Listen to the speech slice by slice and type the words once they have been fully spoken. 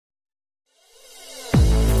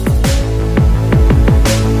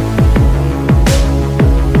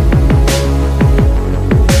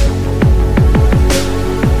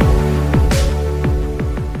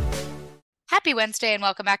Wednesday, and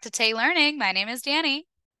welcome back to Tay Learning. My name is Danny.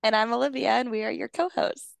 And I'm Olivia, and we are your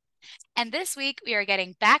co-hosts. And this week we are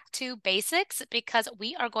getting back to basics because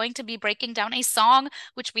we are going to be breaking down a song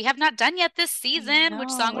which we have not done yet this I season. Which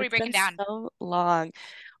song know, are we it's breaking been down? so long.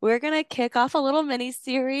 We're going to kick off a little mini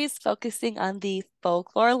series focusing on the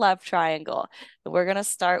folklore love triangle. We're going to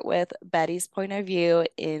start with Betty's point of view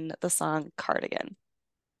in the song Cardigan.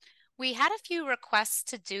 We had a few requests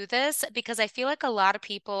to do this because I feel like a lot of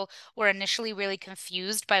people were initially really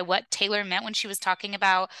confused by what Taylor meant when she was talking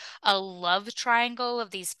about a love triangle of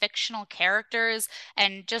these fictional characters.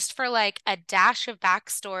 And just for like a dash of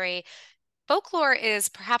backstory, Folklore is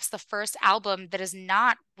perhaps the first album that is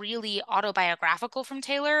not really autobiographical from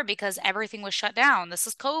Taylor because everything was shut down. This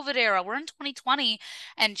is COVID era. We're in 2020,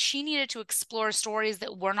 and she needed to explore stories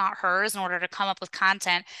that were not hers in order to come up with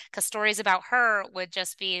content because stories about her would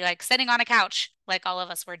just be like sitting on a couch like all of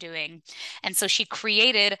us were doing. And so she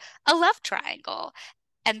created a love triangle.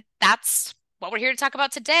 And that's what we're here to talk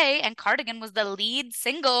about today. And Cardigan was the lead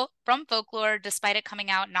single from Folklore, despite it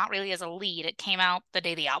coming out not really as a lead. It came out the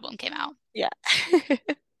day the album came out. Yeah.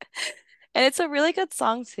 And it's a really good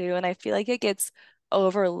song too, and I feel like it gets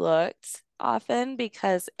overlooked often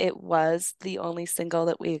because it was the only single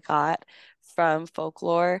that we got from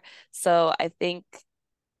Folklore. So I think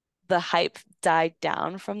the hype died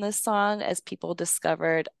down from this song as people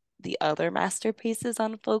discovered the other masterpieces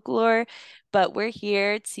on Folklore. But we're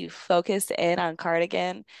here to focus in on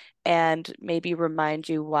Cardigan and maybe remind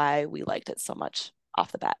you why we liked it so much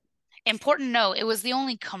off the bat. Important note, it was the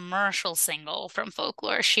only commercial single from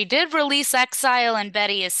Folklore. She did release Exile and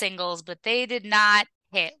Betty as singles, but they did not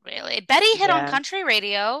hit really. Betty hit on Yeah. country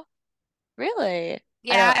radio. Really?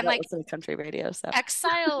 Yeah, I and don't like listen to country radio, so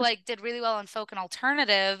Exile like did really well on folk and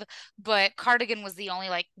alternative, but Cardigan was the only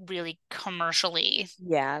like really commercially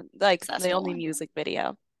yeah, like the successful only one. music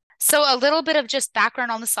video. So a little bit of just background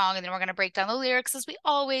on the song, and then we're going to break down the lyrics as we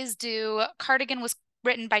always do. Cardigan was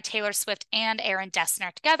written by Taylor Swift and Aaron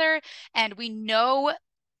Dessner together, and we know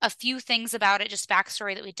a few things about it, just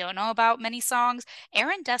backstory that we don't know about many songs.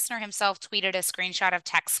 Aaron Dessner himself tweeted a screenshot of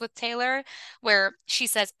texts with Taylor where she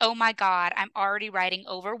says, "Oh my God, I'm already writing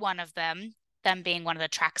over one of them being one of the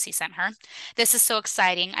tracks he sent her. This is so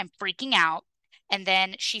exciting. I'm freaking out." And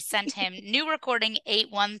then she sent him new recording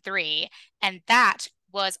 813, and that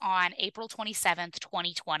was on April 27th,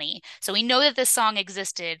 2020. So we know that this song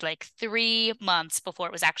existed like 3 months before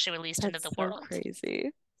it was actually released into That's the so world.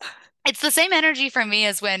 crazy. It's the same energy for me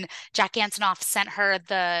as when Jack Antonoff sent her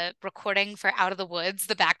the recording for Out of the Woods,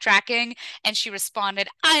 the backtracking, and she responded,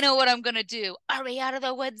 "I know what I'm gonna do. Are we out of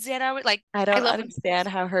the woods yet? Are we?" Like, I I don't love when understand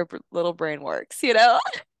how her little brain works, you know?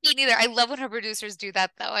 me neither. I love when her producers do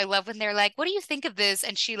that though. I love when they're like, "What do you think of this?"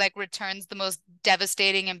 And she like returns the most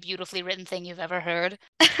devastating and beautifully written thing you've ever heard.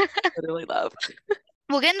 Literally love.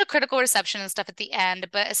 We'll get into critical reception and stuff at the end,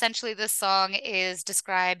 but essentially this song is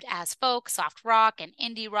described as folk, soft rock, and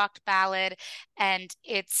indie rock ballad, and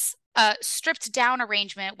it's a stripped down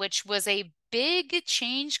arrangement, which was a big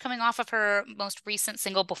change coming off of her most recent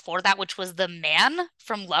single before that, which was The Man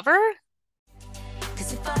from Lover.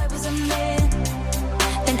 'Cause if I was a man,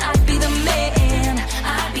 then I'd be the man.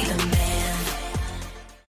 I'd be the man.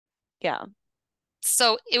 Yeah,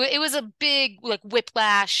 So it was a big like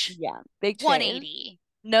whiplash yeah, big change. 180.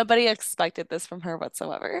 Nobody expected this from her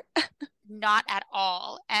whatsoever. Not at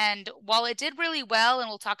all. And while it did really well, and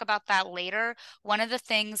we'll talk about that later, one of the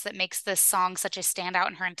things that makes this song such a standout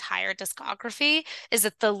in her entire discography is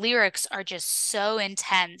that the lyrics are just so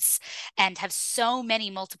intense and have so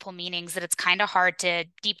many multiple meanings that it's kind of hard to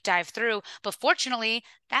deep dive through. But fortunately,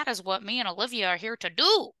 that is what me and Olivia are here to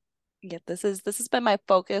do. Yeah, this has been my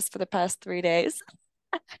focus for the past 3 days.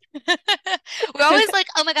 We're always like,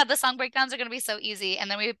 oh my God, the song breakdowns are going to be so easy.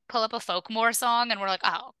 And then we pull up a Folkmore song and we're like,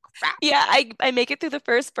 oh crap. Yeah, I make it through the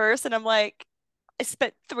first verse and I'm like, I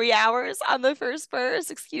spent 3 hours on the first verse.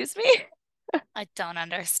 Excuse me. I don't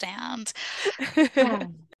understand.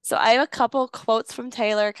 So I have a couple quotes from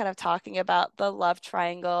Taylor kind of talking about the love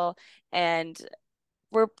triangle, and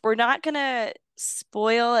we're not gonna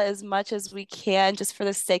spoil as much as we can just for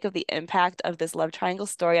the sake of the impact of this love triangle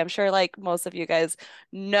story. I'm sure like most of you guys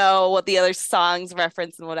know what the other songs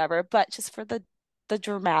reference and whatever, but just for the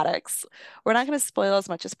dramatics, we're not going to spoil as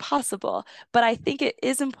much as possible. But I think it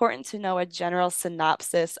is important to know a general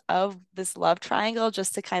synopsis of this love triangle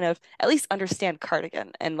just to kind of at least understand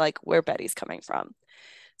Cardigan and like where Betty's coming from.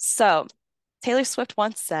 So, Taylor Swift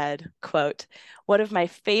once said, quote, "One of my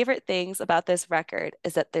favorite things about this record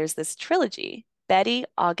is that there's this trilogy. Betty,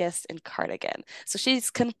 August, and Cardigan. So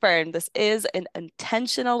she's confirmed this is an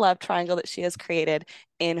intentional love triangle that she has created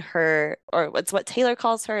in her, or it's what Taylor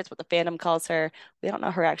calls her, it's what the fandom calls her. We don't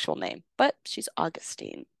know her actual name, but she's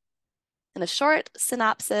Augustine. And a short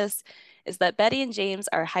synopsis is that Betty and James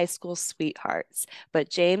are high school sweethearts, but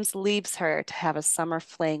James leaves her to have a summer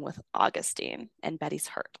fling with Augustine, and Betty's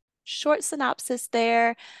hurt. Short synopsis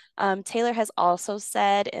there. Taylor has also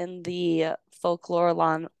said in the Folklore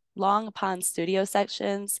Long Pond Studio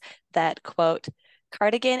sections that, quote,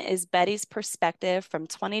 Cardigan is Betty's perspective from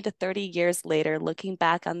 20 to 30 years later, looking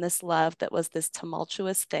back on this love that was this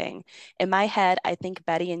tumultuous thing. In my head, I think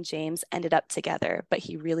Betty and James ended up together, but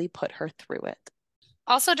he really put her through it.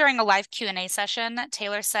 Also, during a live Q&A session,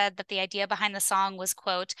 Taylor said that the idea behind the song was,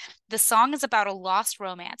 quote, the song is about a lost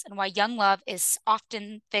romance and why young love is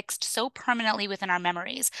often fixed so permanently within our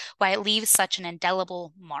memories, why it leaves such an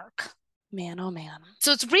indelible mark. Man, oh man.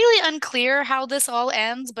 So it's really unclear how this all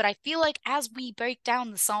ends, but I feel like as we break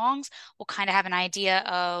down the songs, we'll kind of have an idea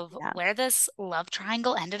of Yeah, where this love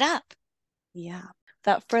triangle ended up. yeah.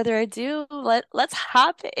 Without further ado, let's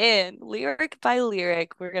hop in lyric by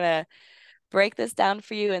lyric. We're gonna break this down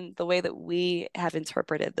for you in the way that we have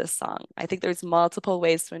interpreted this song. I think there's multiple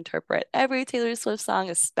ways to interpret every Taylor Swift song,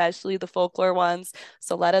 especially the folklore ones.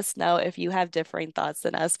 So let us know if you have differing thoughts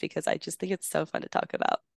than us because I just think it's so fun to talk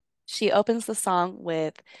about. She opens the song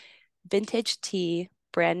with vintage tea,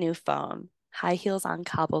 brand new phone, high heels on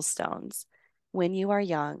cobblestones. When you are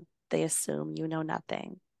young, they assume you know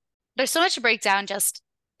nothing. There's so much to break down just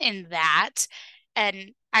in that.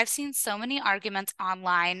 And I've seen so many arguments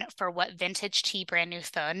online for what vintage tea brand new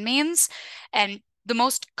phone means. And the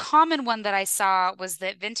most common one that I saw was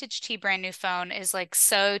that vintage tea brand new phone is like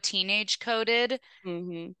so teenage coded.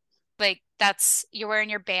 Mm-hmm. Like that's you're wearing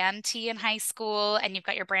your band tee in high school and you've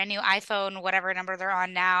got your brand new iPhone, whatever number they're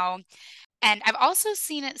on now. And I've also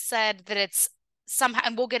seen it said that it's somehow,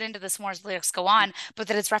 and we'll get into this more as the lyrics go on, but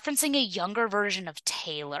that it's referencing a younger version of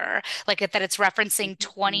Taylor, like that it's referencing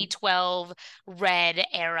Mm-hmm. 2012 red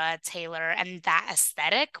era Taylor and that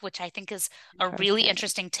aesthetic, which I think is a really Interesting.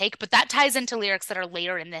 interesting take. But that ties into lyrics that are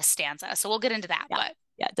later in this stanza. So we'll get into that. Yeah, But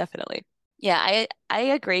yeah, definitely. Yeah, I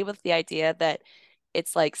agree with the idea that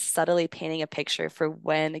it's like subtly painting a picture for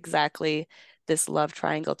when exactly this love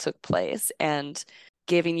triangle took place and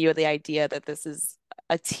giving you the idea that this is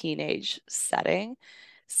a teenage setting.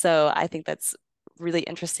 So I think that's really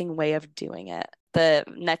interesting way of doing it. The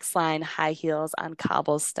next line, high heels on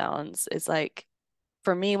cobblestones, is like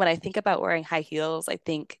for me, when I think about wearing high heels, I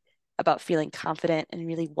think about feeling confident and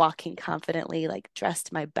really walking confidently, like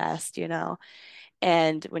dressed my best, you know.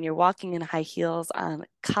 And when you're walking in high heels on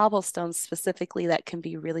cobblestones specifically, that can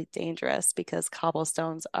be really dangerous because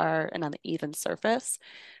cobblestones are an uneven surface.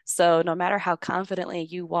 So no matter how confidently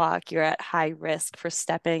you walk, you're at high risk for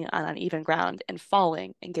stepping on uneven ground and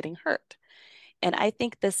falling and getting hurt. And I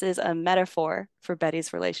think this is a metaphor for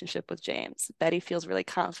Betty's relationship with James. Betty feels really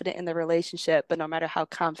confident in the relationship, but no matter how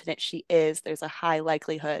confident she is, there's a high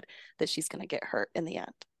likelihood that she's going to get hurt in the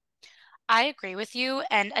end. I agree with you.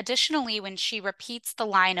 And additionally, when she repeats the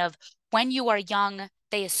line of, when you are young,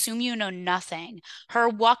 they assume you know nothing, her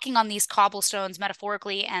walking on these cobblestones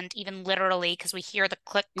metaphorically and even literally, because we hear the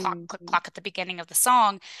click, Mhm. clock at the beginning of the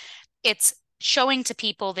song, it's showing to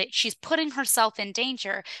people that she's putting herself in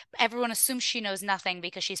danger. Everyone assumes she knows nothing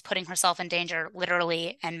because she's putting herself in danger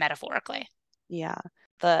literally and metaphorically. Yeah.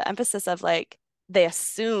 The emphasis of like, they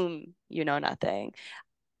assume you know nothing.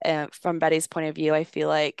 From Betty's point of view, I feel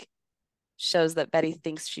like shows that Betty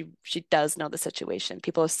thinks she does know the situation.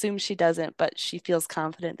 People assume she doesn't, but she feels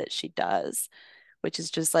confident that she does, which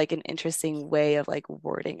is just like an interesting way of like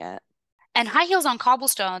wording it. And high heels on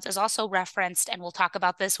cobblestones is also referenced, and we'll talk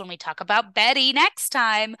about this when we talk about Betty next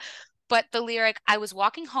time. But the lyric, I was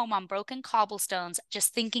walking home on broken cobblestones,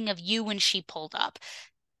 just thinking of you when she pulled up.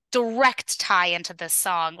 Direct tie into this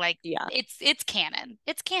song. Like Yeah, it's canon.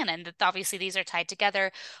 It's canon that obviously these are tied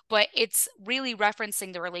together, but it's really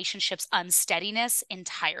referencing the relationship's unsteadiness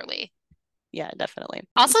entirely. yeah, definitely.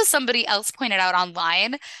 Also, somebody else pointed out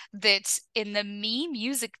online that in the Me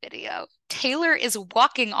music video, Taylor is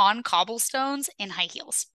walking on cobblestones in high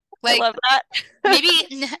heels. I Like love that. maybe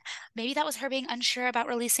maybe that was her being unsure about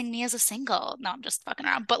releasing Me as a single. No, I'm just fucking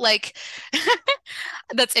around. But like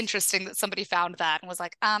that's interesting that somebody found that and was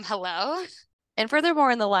like, hello. And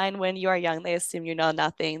furthermore, in the line, when you are young, they assume you know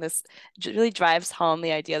nothing. This really drives home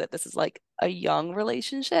the idea that this is like a young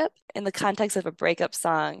relationship. In the context of a breakup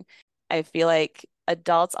song, I feel like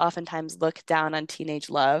adults oftentimes look down on teenage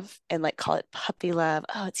love and like call it puppy love.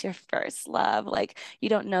 Oh, it's your first love. Like you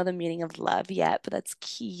don't know the meaning of love yet, but that's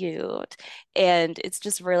cute. And it's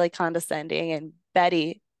just really condescending. And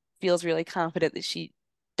Betty feels really confident that she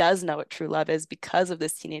does know what true love is because of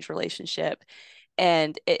this teenage relationship.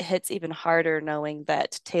 And it hits even harder knowing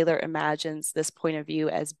that Taylor imagines this point of view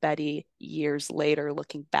as Betty years later,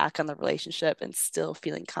 looking back on the relationship and still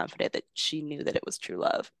feeling confident that she knew that it was true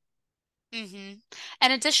love. Hmm.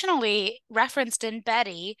 And additionally, referenced in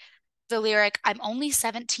Betty, the lyric, I'm only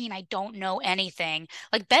 17, I don't know anything.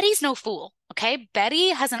 Like, Betty's no fool, okay? Betty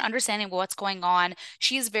has an understanding of what's going on.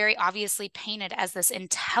 She is very obviously painted as this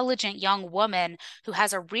intelligent young woman who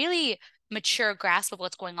has a really mature grasp of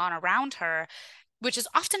what's going on around her, which is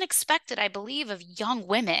often expected, I believe, of young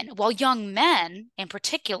women, while young men in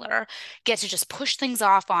particular get to just push things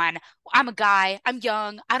off on, I'm a guy, I'm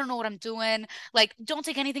young, I don't know what I'm doing. Like, don't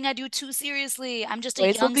take anything I do too seriously. I'm just a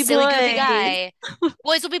Boys will young, be silly, goofy boys. guy.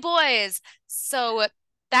 Boys will be boys. So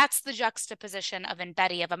that's the juxtaposition of in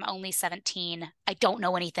Betty of I'm only 17, I don't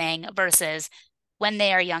know anything, versus when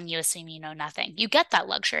they are young, you assume you know nothing. You get that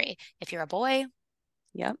luxury if you're a boy.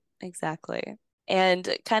 Yep, exactly.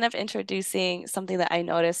 And kind of introducing something that I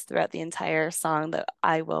noticed throughout the entire song that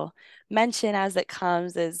I will mention as it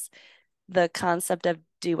comes is the concept of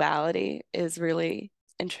duality is really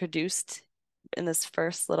introduced in this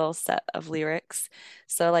first little set of lyrics.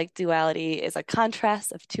 So, like, duality is a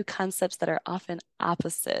contrast of two concepts that are often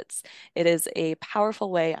opposites. It is a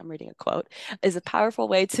powerful way, I'm reading a quote, is a powerful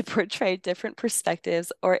way to portray different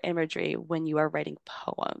perspectives or imagery when you are writing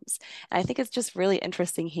poems. And I think it's just really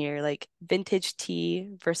interesting here, like vintage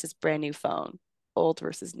tea versus brand new phone, old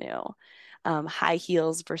versus new, high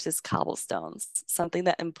heels versus cobblestones, something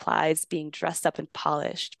that implies being dressed up and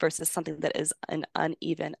polished versus something that is an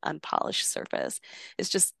uneven, unpolished surface. It's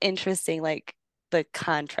just interesting, like the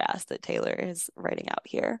contrast that Taylor is writing out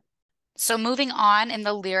here. So moving on in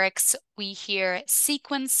the lyrics, we hear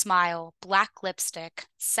sequin smile, black lipstick,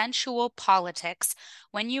 sensual politics.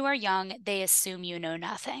 When you are young, they assume you know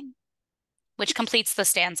nothing, which completes the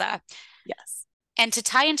stanza. Yes. And to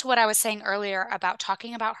tie into what I was saying earlier about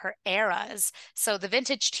talking about her eras, so the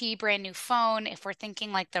vintage tea, brand new phone, if we're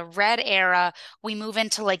thinking like the red era, we move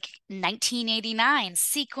into like 1989,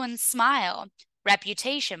 sequin smile,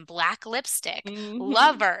 reputation, black lipstick, Hmm.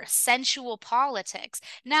 lover, sensual politics.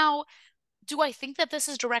 Now, do I think that this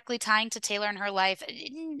is directly tying to Taylor in her life?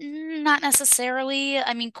 Not necessarily.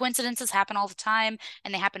 I mean, coincidences happen all the time,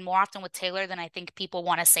 and they happen more often with Taylor than I think people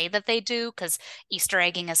want to say that they do because Easter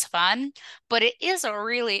egging is fun. But it is a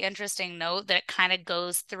really interesting note that kind of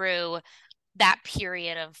goes through that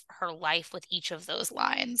period of her life with each of those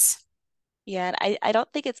lines. Yeah, and I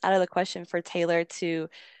don't think it's out of the question for Taylor to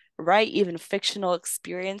write even fictional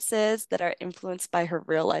experiences that are influenced by her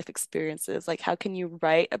real life experiences. Like, how can you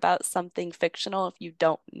write about something fictional if you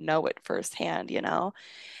don't know it firsthand, you know?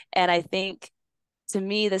 And I think to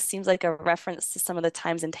me, this seems like a reference to some of the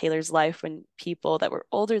times in Taylor's life when people that were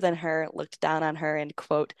older than her looked down on her and,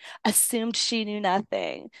 quote, assumed she knew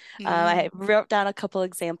nothing. I Mm. wrote down a couple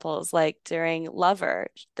examples, like during Lover,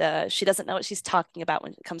 she doesn't know what she's talking about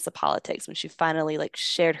when it comes to politics. When she finally like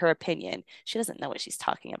shared her opinion, she doesn't know what she's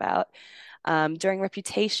talking about. During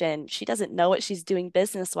Reputation, she doesn't know what she's doing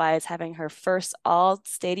business-wise, having her first all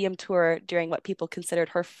stadium tour during what people considered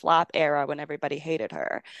her flop era when everybody hated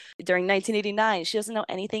her. During 1989, she doesn't know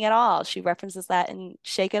anything at all. She references that in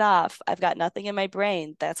Shake It Off. I've got nothing in my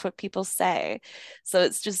brain. That's what people say. So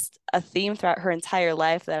it's just a theme throughout her entire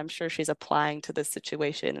life that I'm sure she's applying to this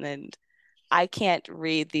situation. And I can't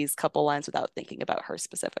read these couple lines without thinking about her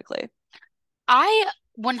specifically. I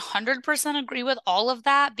 100% agree with all of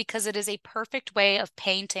that because it is a perfect way of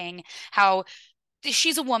painting how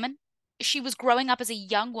she's a woman. She was growing up as a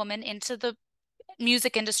young woman into the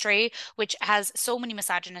music industry, which has so many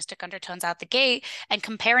misogynistic undertones out the gate, and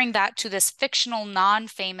comparing that to this fictional,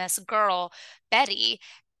 non-famous girl, Betty.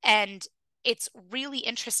 And it's really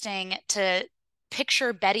interesting to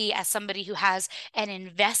picture Betty as somebody who has an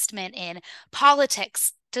investment in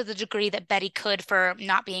politics to the degree that Betty could for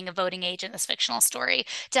not being a voting age in this fictional story,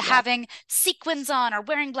 to Yeah. having sequins on or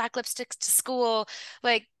wearing black lipsticks to school.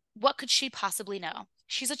 Like, what could she possibly know?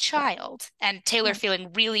 She's a Yeah. child. And Taylor Yeah.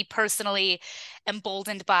 feeling really personally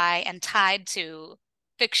emboldened by and tied to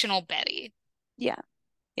fictional Betty. Yeah.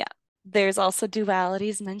 Yeah. There's also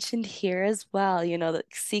dualities mentioned here as well, you know, the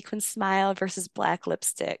sequin smile versus black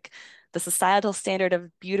lipstick, the societal standard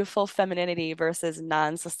of beautiful femininity versus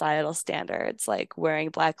non-societal standards. Like wearing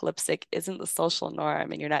black lipstick isn't the social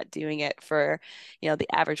norm, and you're not doing it for, you know,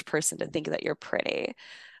 the average person to think that you're pretty.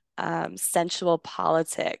 Sensual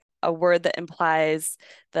politic, a word that implies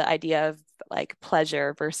the idea of like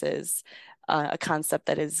pleasure versus a concept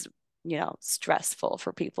that is, you know, stressful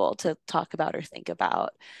for people to talk about or think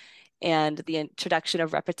about. And the introduction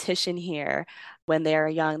of repetition here, when they are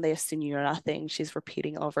young, they assume you know nothing. She's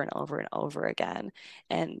repeating over and over and over again.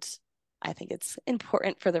 And I think it's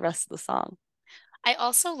important for the rest of the song. I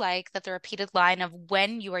also like that the repeated line of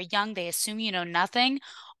when you are young, they assume you know nothing,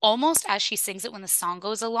 almost as she sings it when the song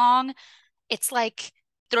goes along. It's like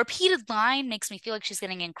the repeated line makes me feel like she's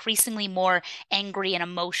getting increasingly more angry and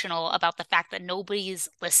emotional about the fact that nobody's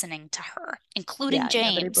listening to her, including Yeah,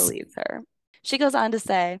 nobody James. believes her. She goes on to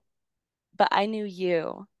say, but I knew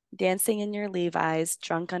you, dancing in your Levi's,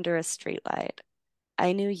 drunk under a streetlight.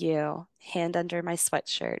 I knew you, hand under my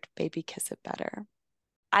sweatshirt, baby, kiss it better.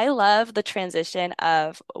 I love the transition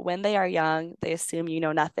of when they are young, they assume you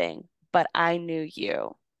know nothing, but I knew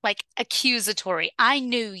you. Like accusatory. I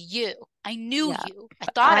knew you. I knew Yeah, you. I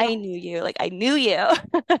but thought I I knew you. Like I knew you.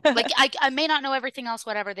 like I may not know everything else,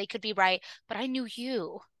 whatever, they could be right, but I knew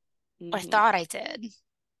you. Or I hmm thought I did.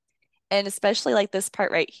 And especially like this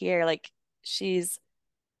part right here, like she's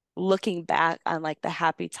looking back on like the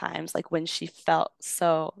happy times, like when she felt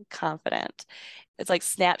so confident. It's like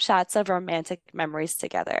snapshots of romantic memories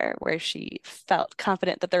together where she felt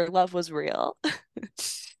confident that their love was real.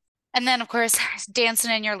 And then, of course,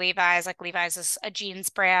 dancing in your Levi's. Like Levi's is a jeans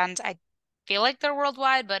brand. I feel like they're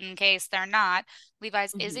worldwide, but in case they're not,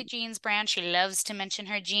 Levi's is a Mhm. jeans brand. She loves to mention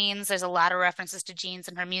her jeans. There's a lot of references to jeans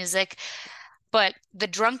in her music. But the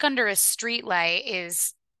drunk under a streetlight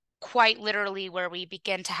is quite literally where we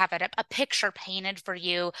begin to have a picture painted for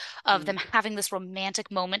you of them having this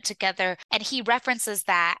romantic moment together. And he references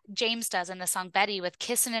that, James does in the song Betty, with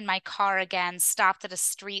kissing in my car again, stopped at a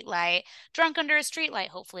streetlight, drunk under a streetlight,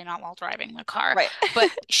 hopefully not while driving the car. Right.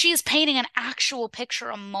 But she's painting an actual picture,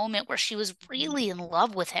 a moment where she was really in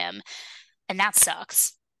love with him. And that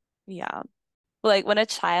sucks. Yeah. Like when a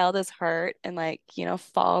child is hurt and like,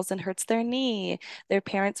 falls and hurts their knee, their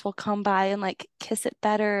parents will come by and like kiss it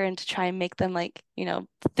better and to try and make them like,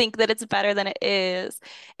 think that it's better than it is.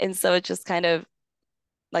 And so it just kind of,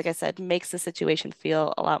 like I said, makes the situation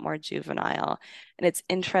feel a lot more juvenile. And it's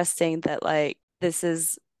interesting that like this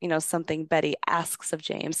is, something Betty asks of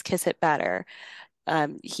James, kiss it better.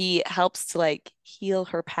 He helps to like heal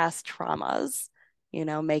her past traumas,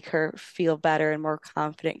 make her feel better and more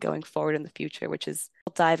confident going forward in the future, which is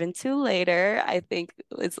we'll dive into later. I think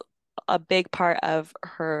is a big part of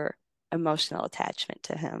her emotional attachment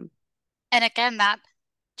to him. And again, that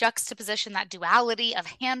juxtaposition, that duality of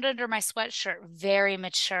hand under my sweatshirt, very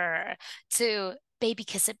mature, to baby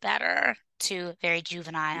kiss it better, to very Yep,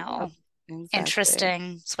 juvenile. exactly.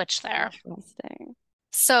 Interesting switch there. Interesting.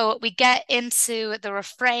 So we get into the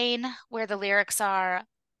refrain where the lyrics are,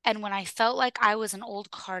 and when I felt like I was an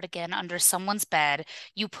old cardigan under someone's bed,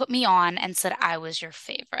 you put me on and said I was your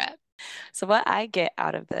favorite. So what I get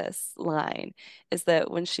out of this line is that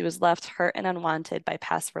when she was left hurt and unwanted by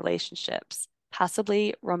past relationships,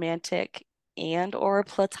 possibly romantic and or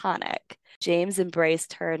platonic, James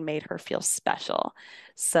embraced her and made her feel special.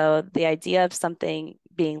 So the idea of something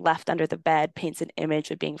being left under the bed paints an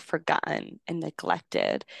image of being forgotten and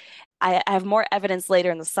neglected. I have more evidence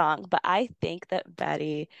later in the song, but I think that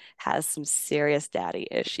Betty has some serious daddy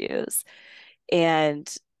issues.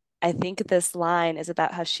 And I think this line is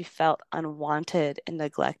about how she felt unwanted and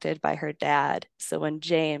neglected by her dad. So when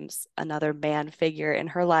James, another man figure in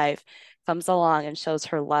her life, comes along and shows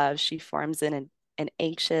her love, she forms an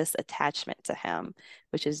anxious attachment to him,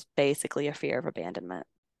 which is basically a fear of abandonment.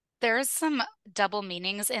 There's some double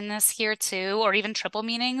meanings in this here too, or even triple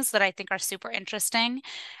meanings that I think are super interesting.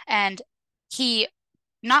 And he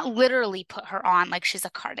not literally put her on like she's a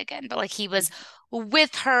cardigan, but like he was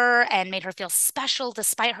with her and made her feel special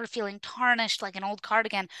despite her feeling tarnished like an old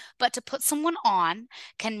cardigan. But to put someone on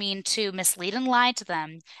can mean to mislead and lie to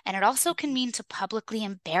them. And it also can mean to publicly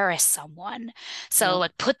embarrass someone. So, Yep.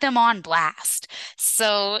 like, put them on blast.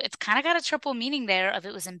 So, it's kind of got a triple meaning there of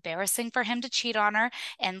it was embarrassing for him to cheat on her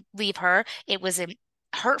and leave her. It was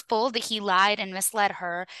hurtful that he lied and misled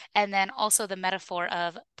her. And then also the metaphor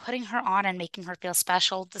of putting her on and making her feel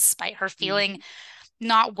special despite her feeling Mhm.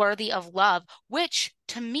 not worthy of love, which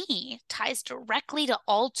to me ties directly to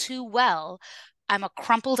all too well. I'm a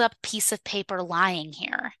crumpled up piece of paper lying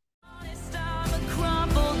here.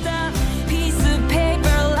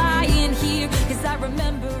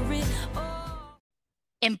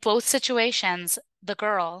 In both situations, the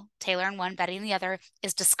girl, Taylor in one, Betty in the other,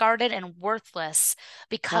 is discarded and worthless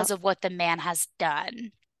because Yep. of what the man has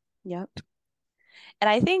done. Yep. And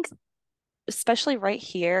I think especially right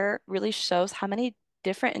here, really shows how many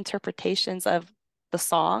different interpretations of the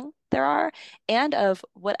song there are and of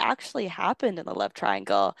what actually happened in the love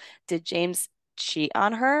triangle. Did James cheat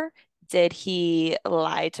on her? did he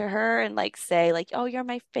lie to her and like say like, "Oh, you're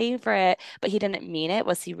my favorite," but he didn't mean it?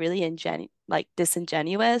 Was he really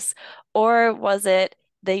disingenuous? Or was it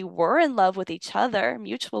they were in love with each other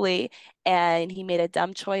mutually and he made a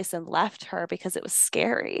dumb choice and left her because it was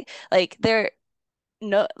scary? Like there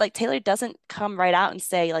no like Taylor doesn't come right out and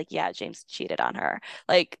say like, "Yeah, James cheated on her."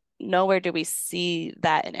 Like nowhere do we see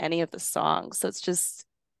that in any of the songs. So it's just,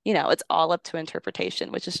 it's all up to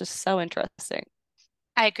interpretation, which is just so interesting.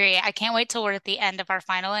 I agree. I can't wait till we're at the end of our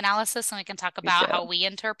final analysis and we can talk Me about how too. we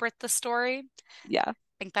interpret the story. Yeah.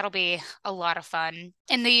 Think that'll be a lot of fun.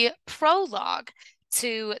 In the prologue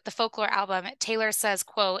to the Folklore album, Taylor says,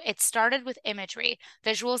 quote, "It started with imagery,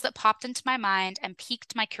 visuals that popped into my mind and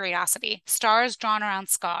piqued my curiosity. Stars drawn around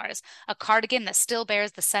scars, a cardigan that still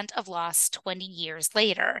bears the scent of loss 20 years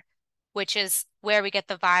later," which is where we get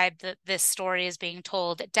the vibe that this story is being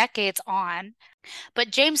told decades on.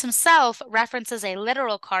 But James himself references a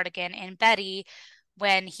literal cardigan in Betty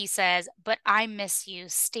when he says, "But I miss you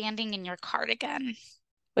standing in your cardigan."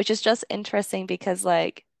 Which is just interesting because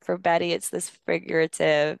like for Betty it's this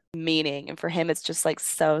figurative meaning and for him it's just like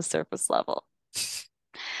so surface level.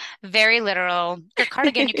 Very literal. Your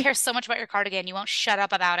cardigan, you care so much about your cardigan, you won't shut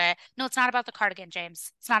up about it. No, it's not about the cardigan,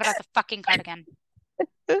 James. It's not about the fucking cardigan.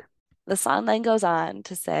 The song then goes on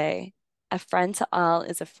to say, "A friend to all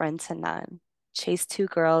is a friend to none. Chase two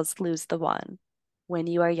girls, lose the one. When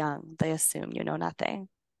you are young, they assume you know nothing."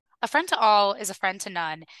 A friend to all is a friend to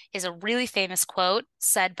none is a really famous quote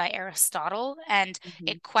said by Aristotle, and Mhm.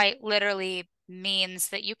 it quite literally means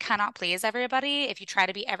that you cannot please everybody. If you try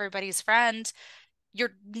to be everybody's friend,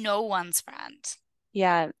 you're no one's friend.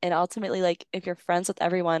 Yeah, and ultimately, like, if you're friends with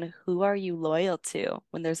everyone, who are you loyal to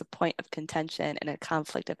when there's a point of contention and a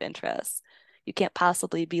conflict of interest? You can't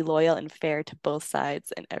possibly be loyal and fair to both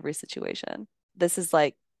sides in every situation. This is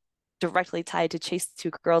like directly tied to Chase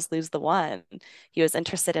Two Girls Lose the One. He was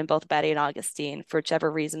interested in both Betty and Augustine for whichever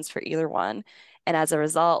reasons for either one, and as a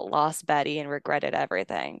result, lost Betty and regretted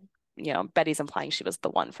everything. Betty's implying she was the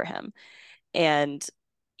one for him. And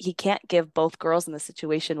he can't give both girls in the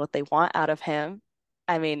situation what they want out of him.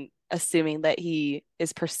 I mean, assuming that he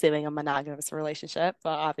is pursuing a monogamous relationship.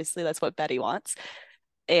 Well, obviously, that's what Betty wants.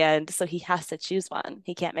 And so he has to choose one.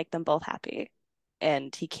 He can't make them both happy.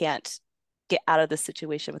 And he can't get out of the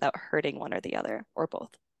situation without hurting one or the other or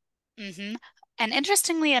both. Hmm. And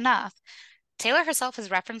interestingly enough, Taylor herself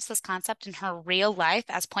has referenced this concept in her real life,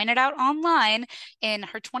 as pointed out online in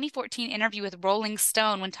her 2014 interview with Rolling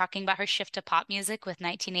Stone when talking about her shift to pop music with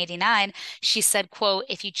 1989. She said, quote,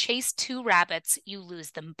 "If you chase two rabbits, you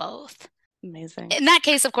lose them both." Amazing. In that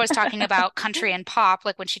case, of course, talking about country and pop,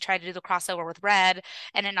 like when she tried to do the crossover with Red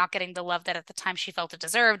and it not getting the love that at the time she felt it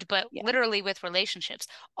deserved, but Yeah. literally with relationships.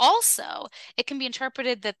 Also, it can be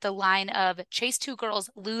interpreted that the line of "chase two girls,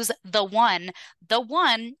 lose the one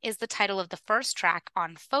is the title of the first track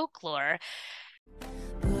on Folklore,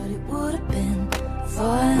 But it would have been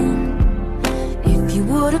fun if you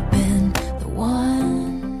would have been the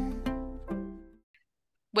one.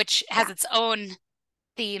 which has Yeah. its own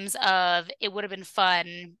themes of "it would have been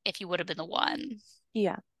fun if you would have been the one."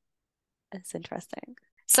 Yeah. It's interesting.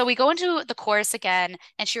 So we go into the chorus again,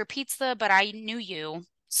 and she repeats the "but I knew you."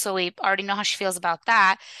 So we already know how she feels about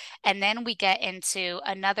that. And then we get into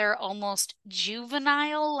another almost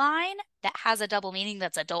juvenile line that has a double meaning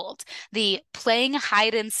that's adult. The "playing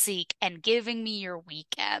hide and seek and giving me your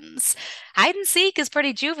weekends." Hide and seek is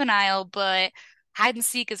pretty juvenile, but hide and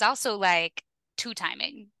seek is also like two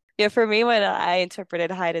timing. Yeah, for me, when I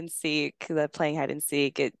interpreted hide and seek, the playing hide and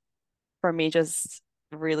seek, it for me just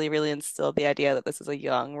really, really instilled the idea that this is a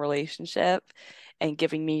young relationship. And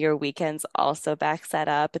giving me your weekends also backs that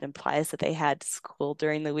up. It implies that they had school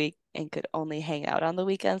during the week and could only hang out on the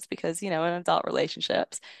weekends because, in adult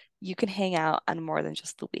relationships, you can hang out on more than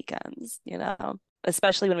just the weekends.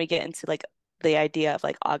 Especially when we get into like the idea of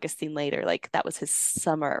like Augustine later, like that was his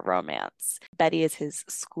summer romance. Betty is his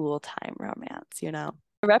school time romance.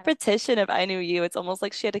 The repetition of "I knew you," it's almost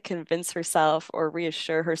like she had to convince herself or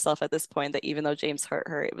reassure herself at this point that even though James hurt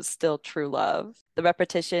her, it was still true love. The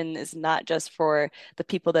repetition is not just for the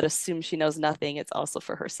people that assume she knows nothing, it's also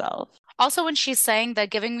for herself. Also, when she's saying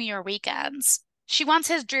that "giving me your weekends," she wants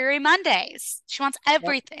his dreary Mondays. She wants Yep.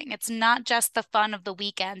 everything. It's not just the fun of the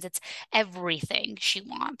weekends, it's everything she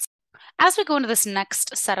wants. As we go into this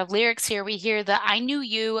next set of lyrics here, we hear the "I knew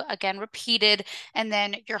you" again repeated, and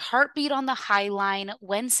then "your heartbeat on the high line,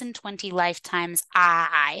 whence in 20 lifetimes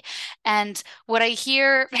I." And what I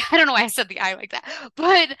hear, I don't know why I said the I like that,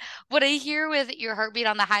 but what I hear with "your heartbeat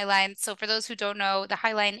on the high line," so for those who don't know, the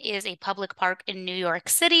High Line is a public park in New York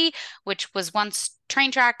City, which was once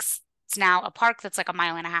train tracks. It's now a park that's like a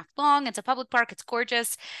mile and a half long. It's a public park. It's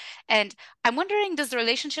gorgeous. And I'm wondering, does the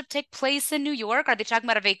relationship take place in New York? Are they talking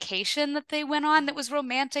about a vacation that they went on that was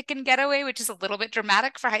romantic and getaway, which is a little bit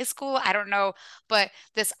dramatic for high school? I don't know. But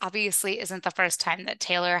this obviously isn't the first time that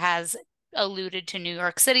Taylor has alluded to New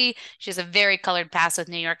York City. She has a very colored past with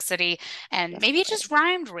New York City, and maybe it Definitely. just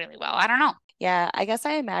rhymed really well. I don't know. Yeah, I guess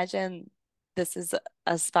I imagine this is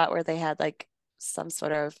a spot where they had like some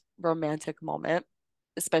sort of romantic moment,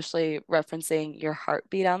 especially referencing your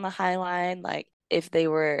heartbeat on the High Line. Like if they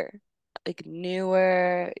were like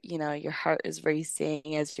newer, your heart is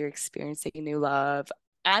racing as you're experiencing new love.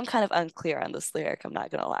 I'm kind of unclear on this lyric, I'm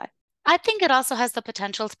not gonna lie. I think it also has the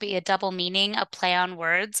potential to be a double meaning, a play on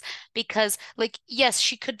words, because, like, yes,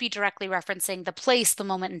 she could be directly referencing the place, the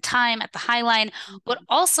moment in time at the High Line, but Mhm.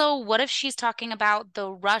 also, what if she's talking about the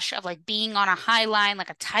rush of like being on a high line, like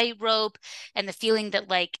a tightrope, and the feeling that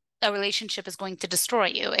like a relationship is going to destroy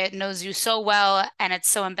you? It knows you so well, and it's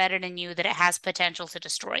so embedded in you that it has potential to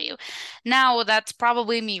destroy you. Now, that's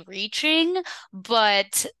probably me reaching,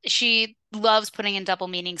 but she loves putting in double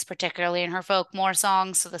meanings, particularly in her folklore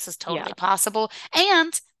songs, so this is Yeah, totally possible.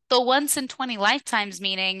 And the once in 20 lifetimes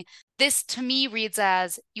meaning, this to me reads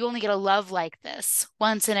as you only get a love like this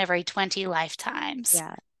once in every 20 lifetimes.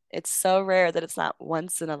 yeah. It's so rare that it's not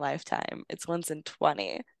once in a lifetime. It's once in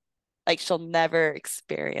 20. Like she'll never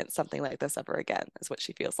experience something like this ever again, is what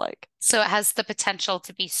she feels like. So it has the potential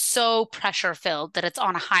to be so pressure filled that it's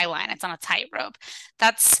on a high line, it's on a tightrope.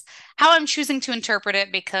 That's how I'm choosing to interpret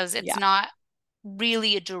it because it's Yeah. not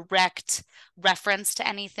really a direct reference to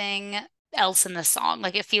anything else in the song.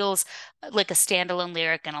 Like it feels like a standalone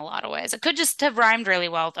lyric in a lot of ways. It could just have rhymed really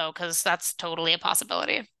well though, because that's totally a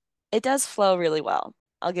possibility. It does flow really well.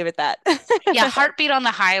 I'll give it that. Yeah, Heartbeat on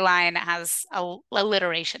the High Line has a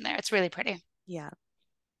alliteration there. It's really pretty. Yeah.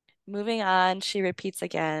 Moving on, she repeats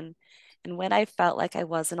again. And when I felt like I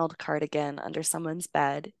was an old cardigan under someone's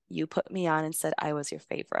bed, you put me on and said I was your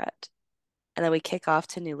favorite. And then we kick off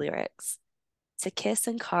to new lyrics. To kiss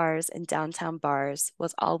in cars and downtown bars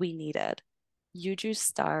was all we needed. You drew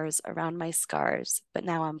stars around my scars, but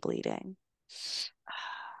now I'm bleeding.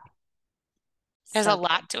 There's a So good.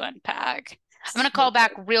 lot to unpack. I'm So going to call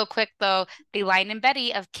back good. real quick though. The line in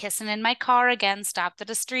Betty of kissing in my car again, stopped at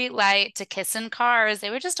a street light to kiss in cars. They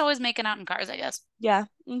were just always making out in cars, I guess. Yeah.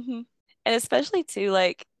 And especially too,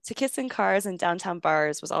 like to kiss in cars and downtown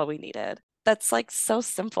bars was all we needed. That's like so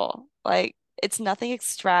simple. Like it's nothing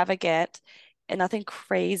extravagant and nothing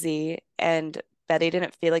crazy. And Betty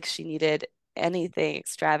didn't feel like she needed anything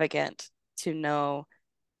extravagant to know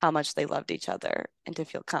how much they loved each other and to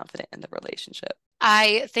feel confident in the relationship.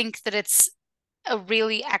 I think that it's a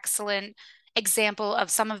really excellent example of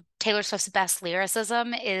some of Taylor Swift's best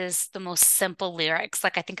lyricism is the most simple lyrics.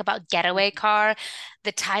 Like I think about Getaway Mhm. Car,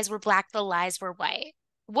 the ties were black, the lies were white.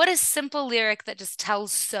 What a simple lyric that just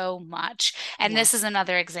tells so much. And Yeah. this is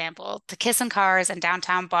another example. To kiss in cars and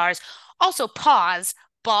downtown bars. Also, pause.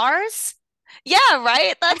 Bars? Yeah,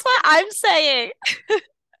 right? That's what I'm saying.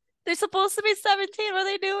 They're supposed to be 17. What are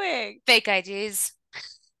they doing? Fake IDs.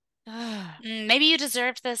 Maybe you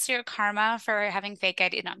deserved this, your karma for having fake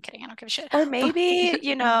ID. No, I'm kidding. I don't give a shit. Or But maybe,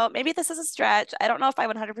 maybe this is a stretch. I don't know if I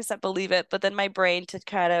 100% believe it, but then my brain to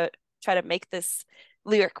kind of try to make this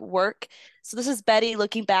lyric work. So this is Betty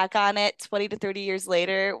looking back on it 20 to 30 years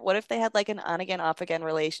later. What if they had like an on again, off again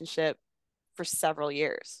relationship for several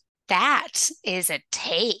years? that is a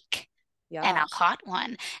take. And Yeah. a hot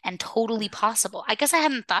one and totally possible. I guess I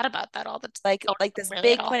hadn't thought about that all the Like or like this really at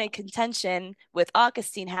big all. point of contention with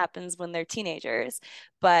Augustine happens when they're teenagers,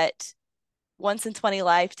 but once in 20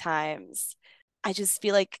 lifetimes, I just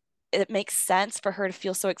feel like it makes sense for her to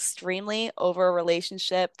feel so extremely over a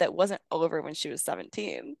relationship that wasn't over when she was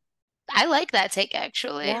 17. I like that take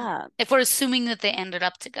actually. Yeah. If we're assuming that they ended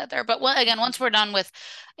up together. But well, again, once we're done with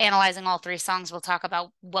analyzing all three songs, we'll talk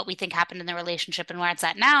about what we think happened in the relationship and where it's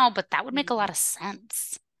at now, but that would make a lot Mhm. of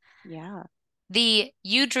sense. Yeah. The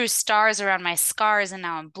you drew stars around my scars and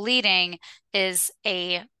now I'm bleeding is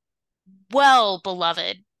a well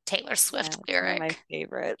beloved Taylor Yeah, Swift it's one of my lyric.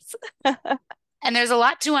 favorites. And there's a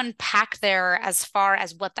lot to unpack there as far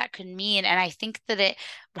as what that could mean. And I think that it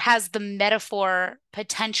has the metaphor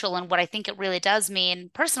potential. And what I think it really does mean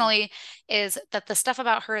personally is that the stuff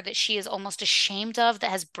about her that she is almost ashamed of that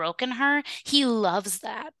has broken her, he loves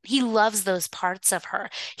that. He loves those parts of her.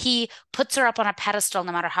 He puts her up on a pedestal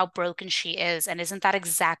no matter how broken she is. And isn't that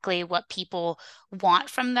exactly what people want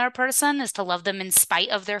from their person is to love them in spite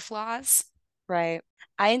of their flaws? Right.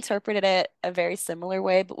 I interpreted it a very similar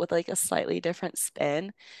way, but with like a slightly different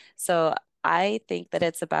spin. So I think that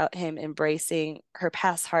it's about him embracing her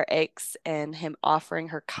past heartaches and him offering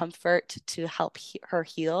her comfort to help her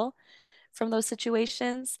heal from those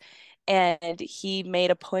situations. And he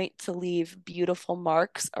made a point to leave beautiful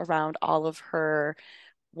marks around all of her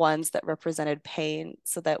ones that represented pain,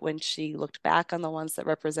 so that when she looked back on the ones that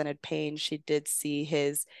represented pain, she did see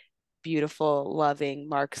his beautiful, loving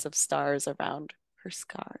marks of stars around her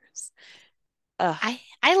scars. Ugh,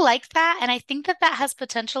 I like that, and I think that that has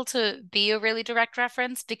potential to be a really direct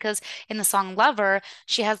reference because in the song Lover,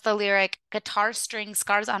 she has the lyric guitar string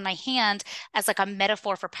scars on my hand as like a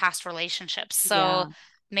metaphor for past relationships. So yeah.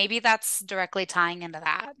 maybe that's directly tying into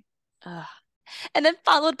that. Ugh. And then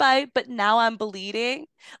followed by, but now I'm bleeding.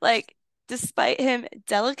 Like, despite him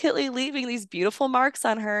delicately leaving these beautiful marks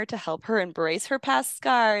on her to help her embrace her past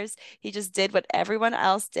scars, he just did what everyone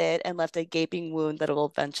else did and left a gaping wound that will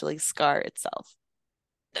eventually scar itself.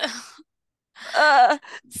 Uh,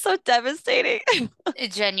 so devastating.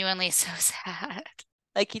 It's genuinely so sad.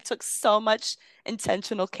 Like he took so much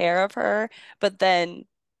intentional care of her, but then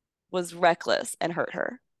was reckless and hurt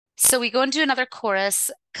her. So we go into another chorus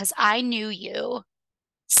because I knew you.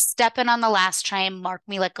 Stepping on the last train marked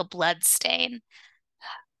me like a blood stain.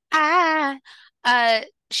 Ah,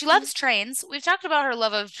 she loves trains. We've talked about her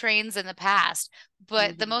love of trains in the past,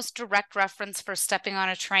 but the Mhm. most direct reference for stepping on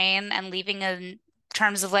a train and leaving in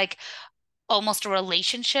terms of like almost a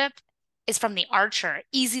relationship is from The Archer.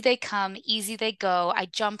 Easy they come, easy they go. I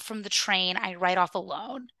jump from the train, I ride off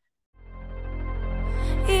alone.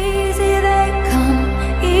 Easy they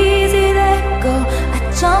come, easy they go. I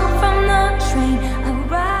jump from the train, I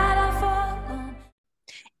ride off alone.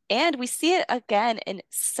 And we see it again in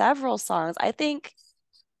several songs. I think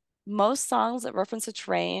most songs that reference a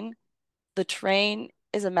train, the train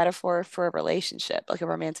is a metaphor for a relationship, like a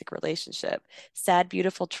romantic relationship. Sad,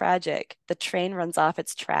 beautiful, tragic. The train runs off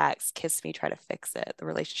its tracks. Kiss me, try to fix it. The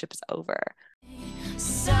relationship is over.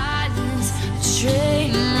 Silence, the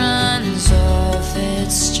train runs off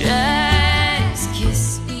its tracks.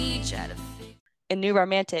 Kiss me, try to fix. In New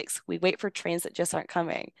Romantics, we wait for trains that just aren't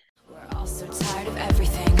coming. We're all so tired of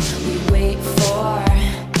everything we wait for.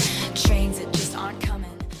 Trains that just aren't coming.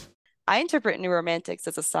 I interpret New Romantics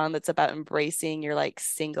as a song that's about embracing your like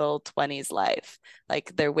single 20s life.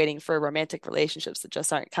 Like they're waiting for romantic relationships that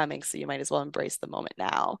just aren't coming, so you might as well embrace the moment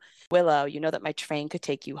now. Willow, you know that my train could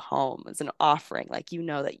take you home as an offering. Like you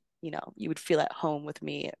know that, you would feel at home with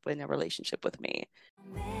me in a relationship with me.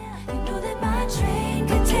 You know that my train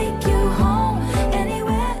could take you home.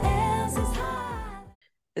 Anywhere else is high.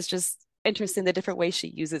 It's just interesting the different ways she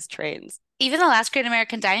uses trains. Even the last Great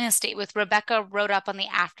American Dynasty with Rebecca rode up on the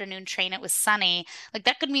afternoon train. It was sunny. Like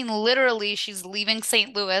that could mean literally she's leaving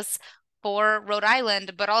St. Louis for Rhode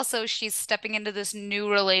Island, but also she's stepping into this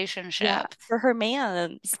new Yeah, relationship for her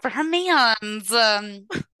mans. for her man's.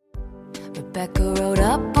 Rebecca rode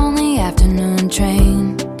up on the afternoon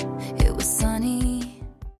train. It was sunny.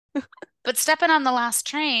 But stepping on the last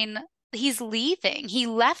train, he's leaving. He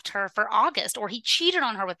left her for August, or he cheated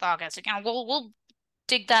on her with August. Again, we'll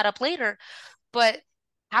dig that up later. But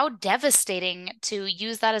how devastating to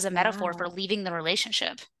use that as a metaphor for Yeah. leaving the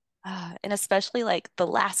relationship. And especially like the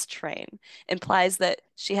last train implies that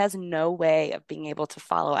she has no way of being able to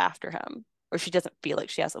follow after him, or she doesn't feel like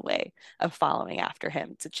she has a way of following after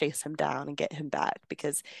him to chase him down and get him back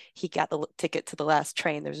because he got the ticket to the last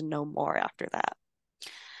train. There's no more after that.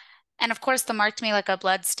 And of course, the marked me like a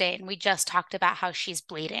blood stain. We just talked about how she's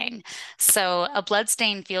bleeding. So a blood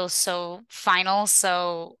stain feels so final,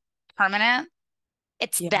 so permanent.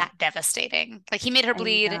 It's Yeah, that devastating. Like he made her I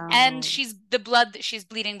bleed, and know. she's the blood that she's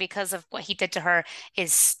bleeding because of what he did to her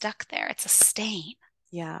is stuck there. It's a stain.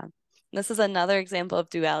 Yeah. This is another example of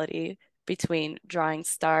duality between drawing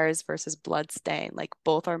stars versus bloodstain. Like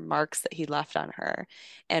both are marks that he left on her,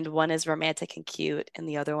 and one is romantic and cute, and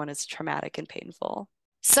the other one is traumatic and painful.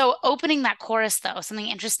 So opening that chorus though, something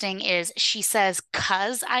interesting is she says,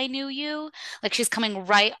 "'Cause I knew you." Like she's coming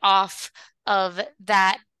right off of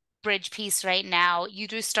that bridge piece right now. You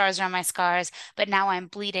drew stars around my scars, but now I'm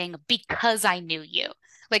bleeding because I knew you.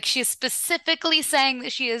 Like she's specifically saying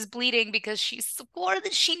that she is bleeding because she swore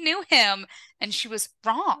that she knew him and she was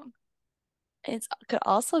wrong. It could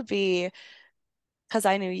also be because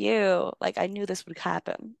I knew you, like I knew this would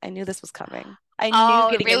happen. I knew this was coming. I knew Oh,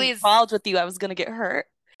 it getting really is. involved with you, I was gonna get hurt.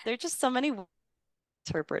 There are just so many ways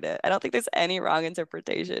to interpret it. I don't think there's any wrong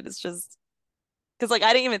interpretation. It's just because like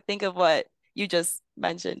I didn't even think of what you just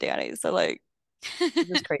mentioned, Danny. So like it's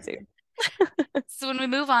just crazy. So when we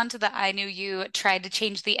move on to the I Knew You tried to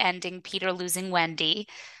change the ending, Peter losing Wendy.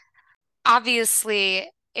 Obviously,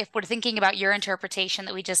 if we're thinking about your interpretation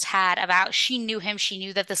that we just had about she knew him, she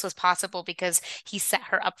knew that this was possible because he set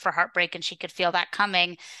her up for heartbreak and she could feel that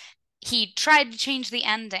coming. He tried to change the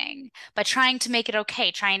ending by trying to make it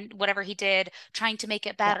okay, trying whatever he did, trying to make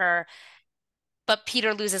it Yeah. better. But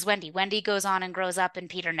Peter loses Wendy. Wendy goes on and grows up, and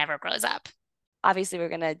Peter never grows up. Obviously, we're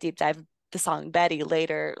gonna deep dive the song Betty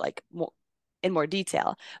later, like in more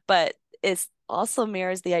detail, but it also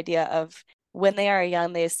mirrors the idea of when they are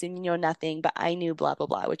young, they assume you know nothing, but I knew blah blah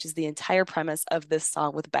blah, which is the entire premise of this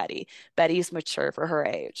song with Betty. Betty's mature for her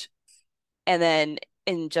age. And then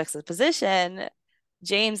in juxtaposition,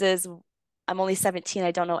 James is, I'm only 17,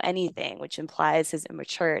 I don't know anything, which implies his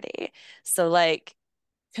immaturity. So like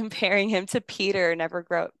comparing him to Peter never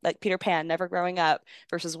grow like Peter Pan never growing up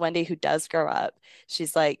versus Wendy who does grow up,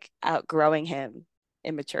 she's like outgrowing him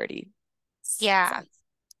in maturity Yeah. sense.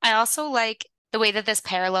 I also like the way that this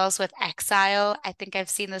parallels with Exile. I think I've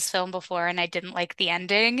seen this film before and I didn't like the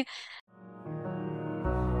ending.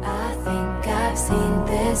 I think I've seen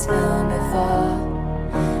this film before,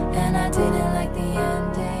 and I didn't like the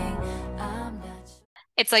ending. I'm not sure.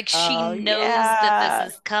 It's like she Oh knows that this yeah.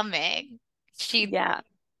 is coming. She, Yeah.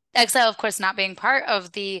 Exile, of course, not being part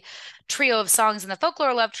of the trio of songs in the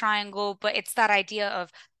folklore love triangle, but it's that idea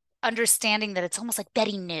of understanding that it's almost like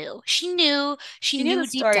Betty knew. She She knew the knew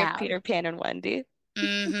deep story of down. Peter Pan and Wendy.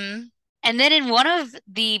 hmm And then in one of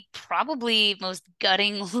the probably most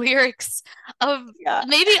gutting lyrics of Yeah.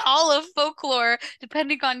 maybe all of folklore,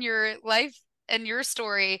 depending on your life and your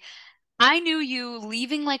story, I knew you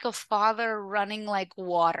leaving like a father, running like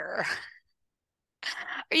water.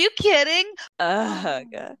 Are you kidding? Ugh.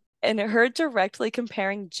 Oh. And her directly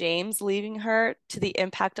comparing James leaving her to the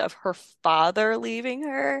impact of her father leaving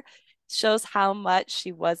her shows how much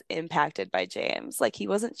she was impacted by James. Like he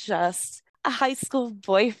wasn't just a high school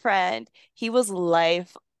boyfriend, he was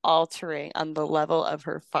life altering on the level of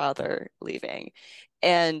her father leaving.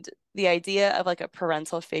 And the idea of like a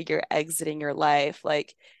parental figure exiting your life,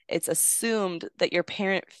 like it's assumed that your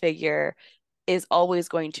parent figure is always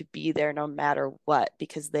going to be there no matter what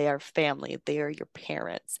because they are family, they are your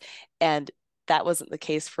parents. And that wasn't the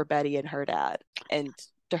case for Betty and her dad. And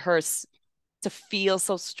to her, to feel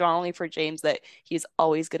so strongly for James that he's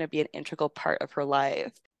always going to be an integral part of her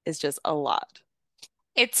life is just a lot.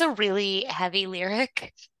 It's a really heavy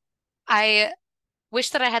lyric. I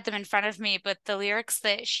wish that I had them in front of me, but the lyrics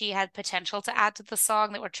that she had potential to add to the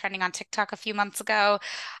song that were trending on TikTok a few months ago,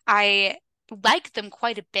 I liked them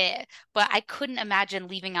quite a bit, but I couldn't imagine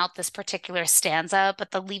leaving out this particular stanza.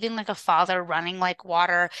 But the leaving like a father, running like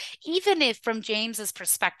water, even if from James's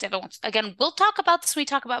perspective, and again, we'll talk about this when we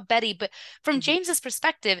talk about Betty, but from Mhm. James's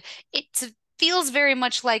perspective, it feels very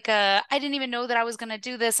much like I didn't even know that I was going to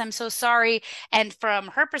do this. I'm so sorry. And from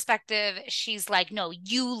her perspective, she's like, no,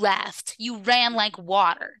 you left. You ran like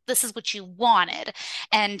water. This is what you wanted.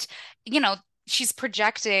 And, you know, she's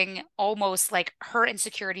projecting almost like her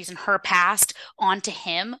insecurities and her past onto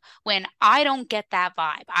him when I don't get that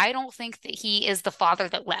vibe. I don't think that he is the father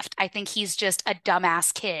that left. I think he's just a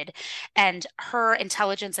dumbass kid. And her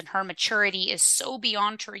intelligence and her maturity is so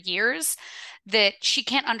beyond her years that she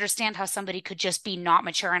can't understand how somebody could just be not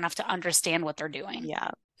mature enough to understand what they're doing.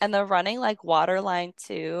 Yeah. And the running like water line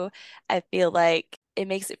too, I feel like it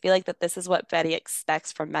makes it feel like that this is what Betty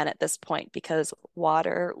expects from men at this point because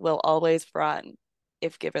water will always run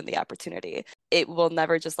if given the opportunity. It will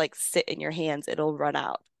never just like sit in your hands, it'll run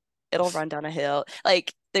out. It'll run down a hill.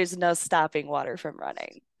 Like there's no stopping water from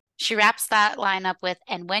running. She wraps that line up with,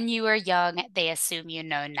 and when you are young, they assume you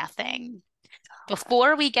know nothing.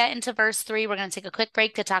 Before we get into verse 3, we're going to take a quick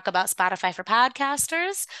break to talk about Spotify for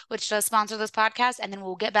Podcasters, which does sponsor this podcast. And then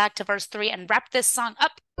we'll get back to verse 3 and wrap this song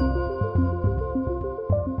up.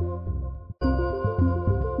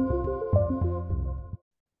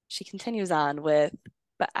 She continues on with,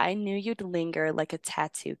 but I knew you'd linger like a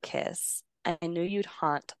tattoo kiss. I knew you'd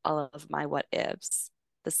haunt all of my what ifs.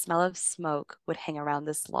 The smell of smoke would hang around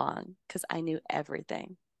this lawn because I knew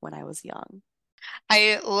everything when I was young.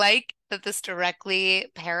 I like that this directly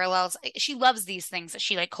parallels. She loves these things that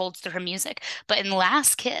she like holds through her music. But in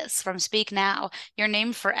Last Kiss from Speak Now, your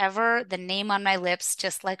name forever, the name on my lips,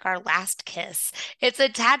 just like our last kiss. It's a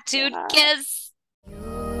tattooed Yeah. kiss. Your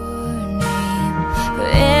name,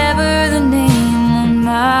 forever the name on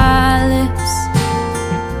my lips.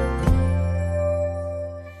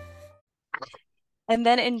 And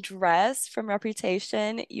then in Dress from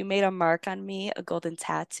Reputation, you made a mark on me, a golden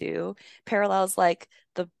tattoo. Parallels like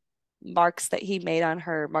the marks that he made on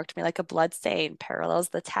her, marked me like a blood stain, parallels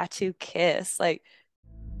the tattoo kiss. Like,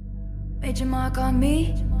 Made your mark on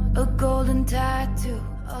me, a golden tattoo.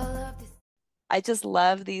 All of this. I just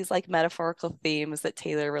love these like metaphorical themes that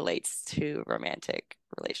Taylor relates to romantic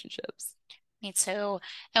relationships. Me too.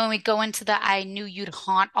 And when we go into the I knew you'd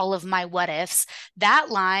haunt all of my what ifs, that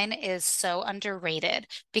line is so underrated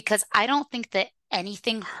because I don't think that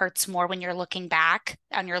anything hurts more when you're looking back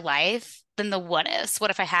on your life than the what ifs.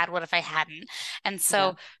 What if I had? What if I hadn't? And Yeah.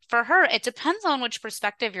 so for her, it depends on which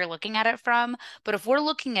perspective you're looking at it from. But if we're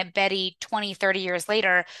looking at Betty 20, 30 years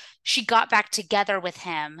later, she got back together with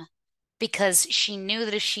him because she knew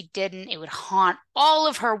that if she didn't, it would haunt all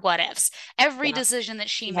of her what ifs. Every Yeah. decision that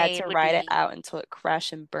she She had made to would ride it be, out until it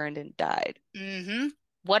crashed and burned and died.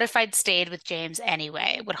 what if I'd stayed with James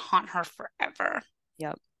anyway? It would haunt her forever.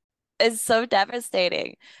 Yep. It's so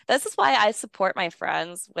devastating. This is why I support my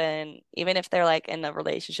friends when, even if they're like in a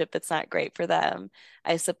relationship that's not great for them,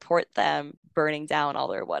 I support them burning down all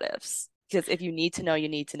their what ifs. Because if you need to know, you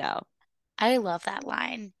need to know. I love that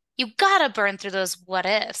line. You gotta burn through those what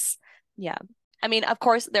ifs. Yeah. I mean, of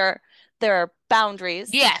course, there are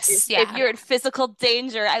boundaries. Yes, If yeah. you're in physical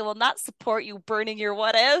danger, I will not support you burning your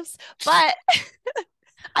what ifs, but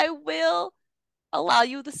I will allow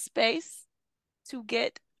you the space to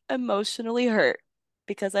get emotionally hurt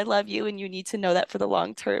because I love you and you need to know that for the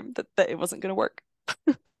long term that it wasn't going to work.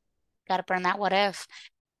 Gotta burn that what if.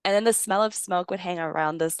 And then the smell of smoke would hang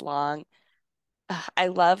around this long. I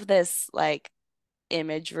love this like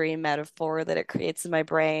imagery metaphor that it creates in my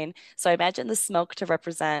brain. So I imagine the smoke to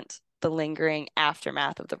represent the lingering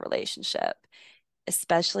aftermath of the relationship,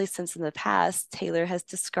 especially since in the past, Taylor has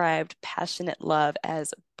described passionate love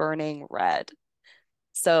as burning red.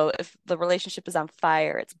 So if the relationship is on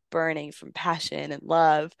fire, it's burning from passion and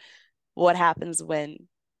love. What happens when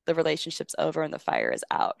the relationship's over and the fire is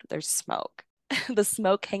out? There's smoke. The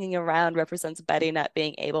smoke hanging around represents Betty not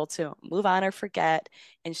being able to move on or forget.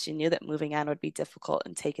 And she knew that moving on would be difficult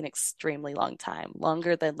and take an extremely long time,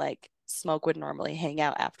 longer than like smoke would normally hang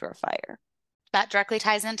out after a fire. That directly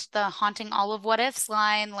ties into the haunting all of what ifs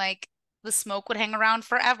line. Like the smoke would hang around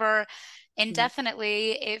forever, Yep.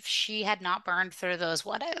 indefinitely, if she had not burned through those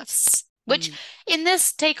what ifs. Which, Mm, in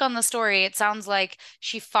this take on the story, it sounds like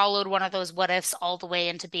she followed one of those what ifs all the way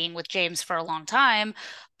into being with James for a long time.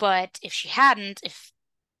 But if she hadn't,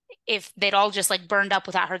 if they'd all just like burned up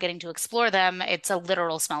without her getting to explore them, it's a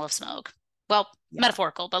literal smell of smoke. Well, yeah.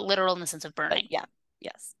 metaphorical, but literal in the sense of But burning. yeah,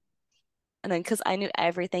 yes. And then because I knew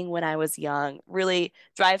everything when I was young really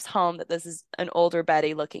drives home that this is an older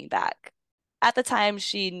Betty looking back. At the time,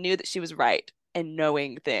 she knew that she was right in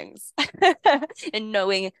knowing things and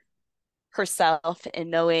knowing herself and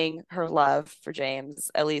knowing her love for James,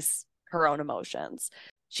 at least her own emotions.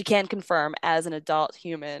 She can confirm as an adult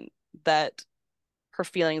human that her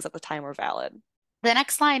feelings at the time were valid. The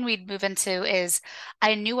next line we'd move into is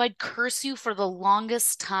I knew I'd curse you for the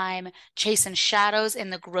longest time, chasing shadows in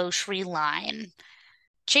the grocery line.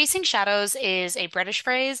 Chasing shadows is a British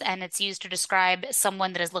phrase and it's used to describe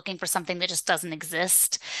someone that is looking for something that just doesn't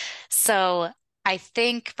exist. So I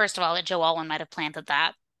think, first of all, that Joe Alwyn might have planted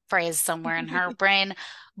that phrase somewhere in her brain,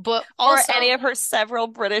 but Or also, any of her several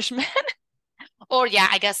British men. or yeah,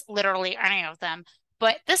 I guess literally any of them.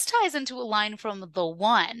 But this ties into a line from The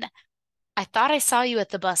One. I thought I saw you at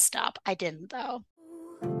the bus stop. I didn't, though.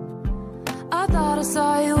 I thought I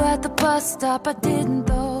saw you at the bus stop, I didn't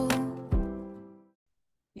though.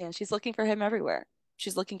 Yeah, she's looking for him everywhere.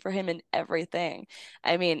 She's looking for him in everything.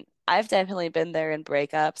 I mean, I've definitely been there in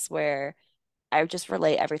breakups where I just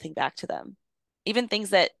relate everything back to them. Even things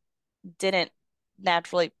that didn't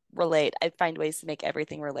naturally relate, I find ways to make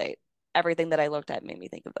everything relate. Everything that I looked at made me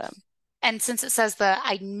think of them. And since it says the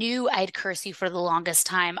I knew I'd curse you for the longest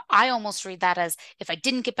time, I almost read that as if I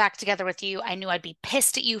didn't get back together with you, I knew I'd be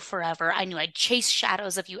pissed at you forever. I knew I'd chase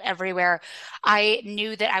shadows of you everywhere. I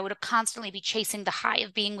knew that I would constantly be chasing the high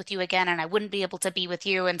of being with you again, and I wouldn't be able to be with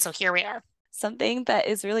you. And so here we are. Something that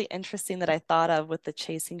is really interesting that I thought of with the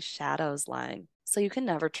chasing shadows line. So you can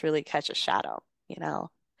never truly catch a shadow, you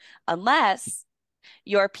know, unless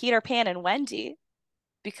you're Peter Pan and Wendy,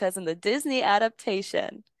 because in the Disney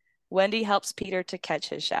adaptation, Wendy helps Peter to catch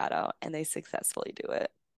his shadow, and they successfully do it.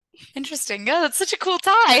 Interesting. Yeah, that's such a cool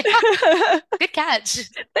tie. Good catch.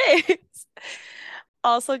 Thanks.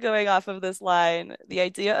 Also, going off of this line, the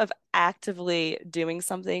idea of actively doing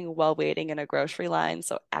something while waiting in a grocery line,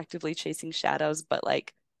 so actively chasing shadows, but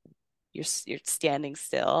like you're standing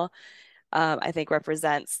still, I think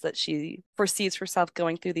represents that she foresees herself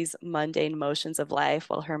going through these mundane motions of life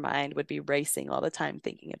while her mind would be racing all the time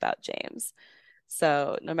thinking about James.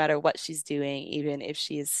 So no matter what she's doing, even if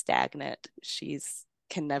she is stagnant, she's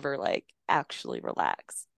can never like actually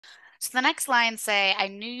relax. So the next lines say, I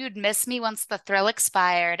knew you'd miss me once the thrill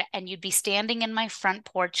expired, and you'd be standing in my front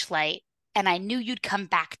porch light. and I knew you'd come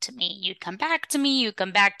back to me. You'd come back to me, you'd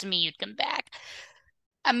come back to me, you'd come back.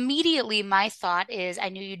 Immediately, my thought is, I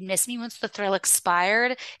knew you'd miss me once the thrill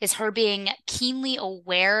expired, is her being keenly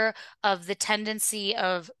aware of the tendency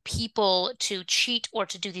of people to cheat or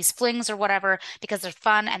to do these flings or whatever because they're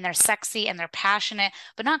fun and they're sexy and they're passionate,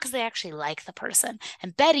 but not because they actually like the person.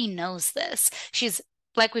 And Betty knows this. She's,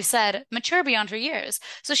 like we said, mature beyond her years.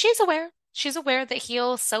 So she's aware. She's aware that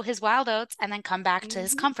he'll sow his wild oats and then come back to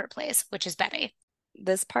his Mhm. comfort place, which is Betty.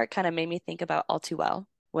 This part kind of made me think about All Too Well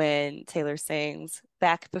when Taylor sings,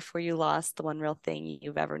 "Back before you lost the one real thing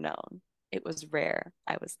you've ever known. It was rare.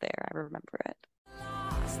 I was there. I remember it."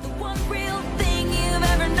 The one real thing you've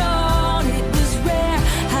ever known. It was rare.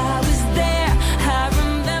 I was there. I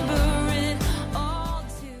remember it all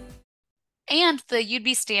too. And the "You'd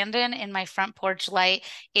Be Standing in My Front Porch Light"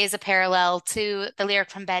 is a parallel to the lyric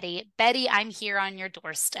from Betty. Betty, I'm here on your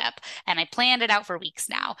doorstep. And I planned it out for weeks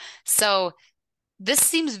now. So this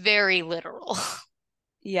seems very literal.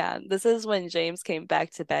 Yeah, this is when James came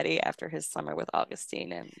back to Betty after his summer with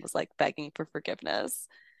Augustine and was like begging for forgiveness.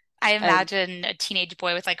 I And imagine a teenage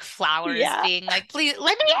boy with like flowers yeah, being like, please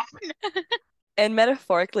let me in. and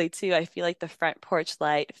metaphorically too, I feel like the front porch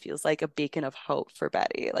light feels like a beacon of hope for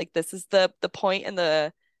Betty. Like this is the point in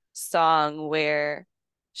the song where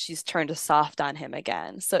she's turned to soft on him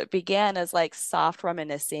again. So it began as like soft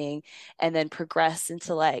reminiscing and then progressed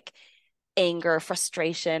into like anger,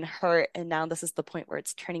 frustration, hurt, and now this is the point where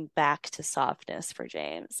it's turning back to softness for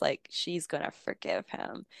James. Like she's gonna forgive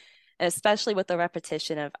him. And especially with the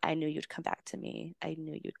repetition of, "I knew you'd come back to me. I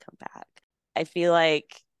knew you'd come back." I feel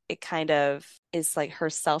like it kind of is like her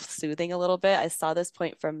self-soothing a little bit. I saw this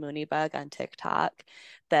point from Moonybug on TikTok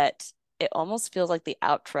that it almost feels like the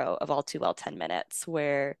outro of All Too Well 10 Minutes,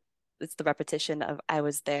 where it's the repetition of, "I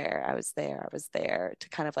was there, I was there, I was there," to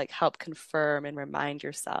kind of like help confirm and remind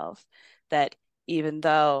yourself that even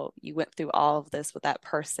though you went through all of this with that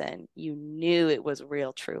person, you knew it was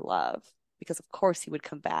real, true love because of course he would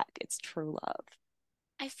come back. It's true love.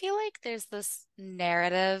 I feel like there's this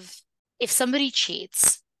narrative. If somebody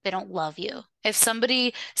cheats, they don't love you. If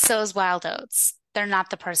somebody sows wild oats, they're not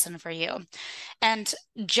the person for you. And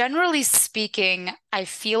generally speaking, I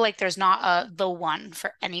feel like there's not the one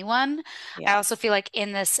for anyone. I Yeah. also feel like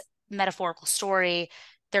in this metaphorical story,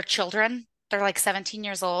 they're children. They're like 17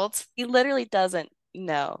 years old. He literally doesn't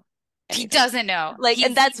know He anything. doesn't know. Like,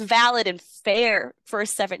 and that's valid and fair for a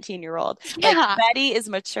 17-year-old. Like, Yeah. Betty is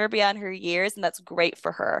mature beyond her years, and that's great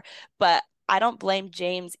for her. But I don't blame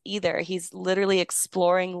James either. He's literally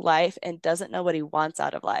exploring life and doesn't know what he wants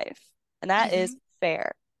out of life. And that is Mhm.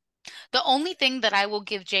 fair. The only thing that I will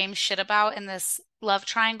give James shit about in this love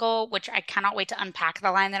triangle, which I cannot wait to unpack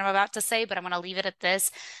the line that I'm about to say, but I'm going to leave it at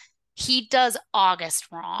this. He does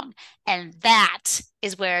August wrong, and that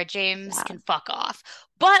is where James Yeah. can fuck off.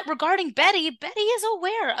 But regarding Betty, Betty is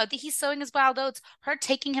aware of that he's sowing his wild oats, her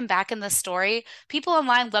taking him back in the story. People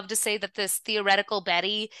online love to say that this theoretical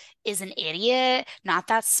Betty is an idiot, not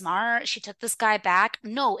that smart. She took this guy back.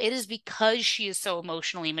 No, it is because she is so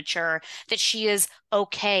emotionally mature that she is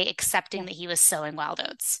okay accepting Yeah. that he was sowing wild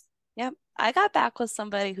oats. Yep. I got back with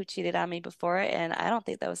somebody who cheated on me before, and I don't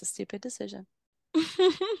think that was a stupid decision.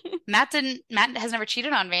 Matt has never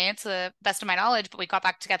cheated on me, to the best of my knowledge, but we got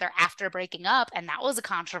back together after breaking up, and that was a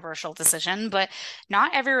controversial decision. But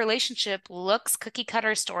not every relationship looks cookie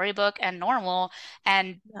cutter storybook and normal,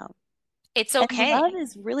 and No. it's And love okay.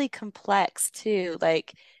 is really complex too.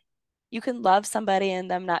 Like, you can love somebody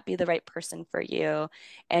and them not be the right person for you.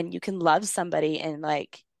 And you can love somebody and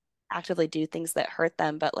like actively do things that hurt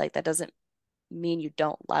them, but like that doesn't mean you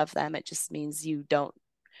don't love them. It just means you don't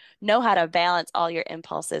know how to balance all your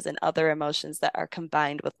impulses and other emotions that are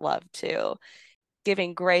combined with love too.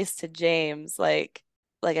 Giving grace to James, like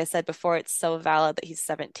I said before, it's so valid that he's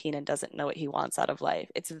 17 and doesn't know what he wants out of life.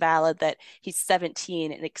 It's valid that he's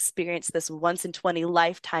 17 and experienced this once in 20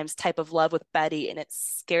 lifetimes type of love with Betty, and it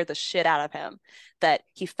scared the shit out of him that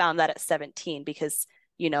he found that at 17 because,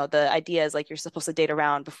 the idea is like you're supposed to date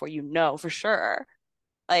around before you know for sure.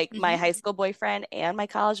 Like my Hmm. high school boyfriend and my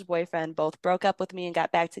college boyfriend both broke up with me and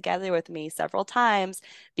got back together with me several times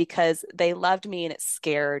because they loved me and it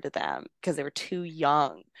scared them because they were too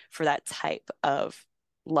young for that type of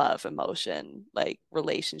love, emotion, like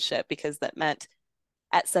relationship, because that meant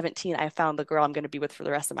at 17, I found the girl I'm going to be with for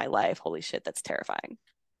the rest of my life. Holy shit, that's terrifying.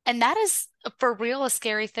 And that is for real a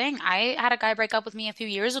scary thing. I had a guy break up with me a few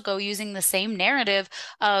years ago using the same narrative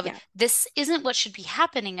of Yeah. this isn't what should be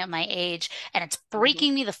happening at my age, and it's Mhm.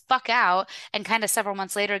 freaking me the fuck out. And kind of several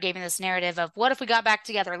months later gave me this narrative of what if we got back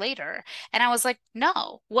together later? And I was like,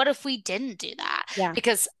 no, what if we didn't do that? Yeah.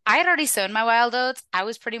 because I had already sown my wild oats. I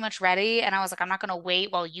was pretty much ready, and I was like, I'm not going to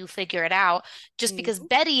wait while you figure it out. Just because Mhm.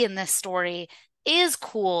 Betty in this story is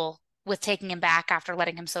cool with taking him back after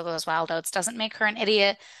letting him sow those wild oats doesn't make her an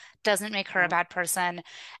idiot, doesn't make her a Yeah. bad person.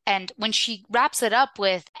 And when she wraps it up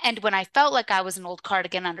with, and when I felt like I was an old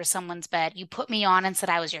cardigan under someone's bed, you put me on and said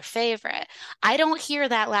I was your favorite. I don't hear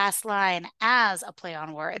that last line as a play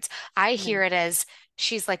on words. I No, hear it as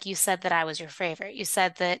she's like, you said that I was your favorite. You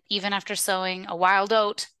said that even after sowing a wild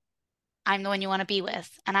oat, I'm the one you want to be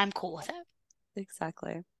with, and I'm cool with it.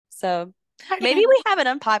 exactly. So maybe Cardigan. we have an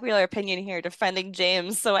unpopular opinion here defending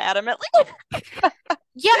James so adamantly.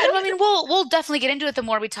 Yeah, and I mean we'll definitely get into it the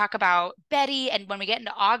more we talk about Betty and when we get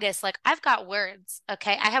into August, like I've got words,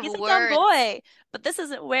 okay? I have He's a dumb words. boy, but this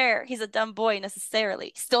isn't where he's a dumb boy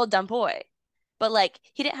necessarily. He's still a dumb boy. But like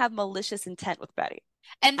he didn't have malicious intent with Betty.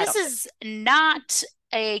 And I this don't think. is not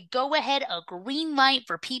a go ahead, a green light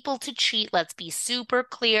for people to cheat. Let's be super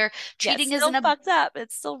clear. Yeah, it's Cheating is still an fucked up.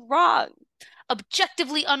 It's still wrong.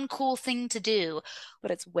 objectively uncool thing to do.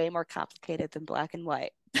 But it's way more complicated than black and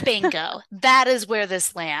white. Bingo. That is where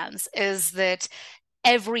this lands, is that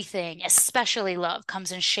everything, especially love,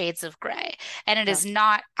 comes in shades of gray. And it Yeah, is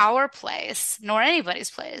not our place, nor anybody's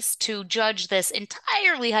place, to judge this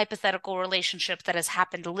entirely hypothetical relationship that has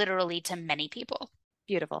happened literally to many people.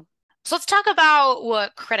 beautiful. So let's talk about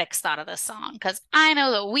what critics thought of this song, because I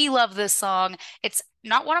know that we love this song. It's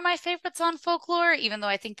not one of my favorites on Folklore, even though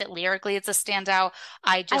I think that lyrically it's a standout.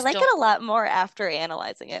 I I just like it don't. a lot more after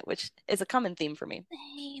analyzing it, which is a common theme for me.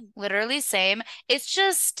 Same, literally same. It's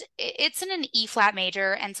just it's in an E flat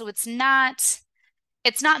major, and so it's not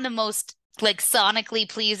in the most like sonically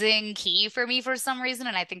pleasing key for me for some reason,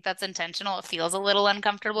 and I think that's intentional. It feels a little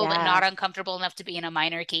uncomfortable, but Yeah, not uncomfortable enough to be in a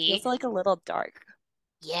minor feels key. like a little dark.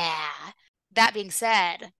 Yeah. That being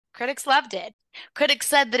said, critics loved it. Critics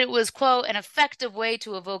said that it was, quote, an effective way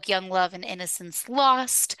to evoke young love and innocence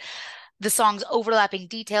lost. The song's overlapping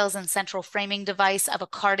details and central framing device of a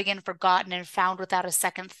cardigan forgotten and found without a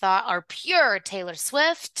second thought are pure Taylor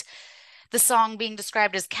Swift. The song being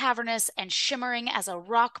described as cavernous and shimmering as a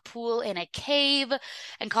rock pool in a cave,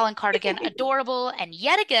 and calling Cardigan adorable and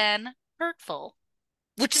yet again hurtful,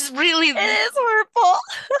 which is really It is hurtful.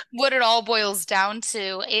 what it all boils down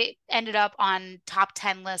to. It ended up on top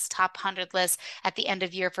 10 lists, top 100 lists at the end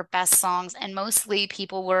of year for best songs, and mostly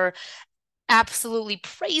people were absolutely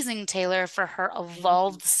praising Taylor for her Mhm.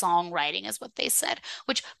 evolved songwriting, is what they said.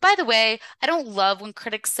 Which, by the way, I don't love when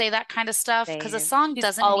critics say that kind of stuff because a Same. song She's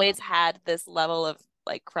doesn't need always had this level of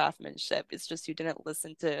like craftsmanship. It's just you didn't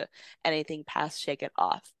listen to anything past Shake It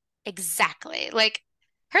Off. exactly. Like,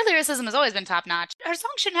 her lyricism has always been top notch. Her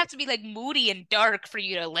song shouldn't have to be like moody and dark for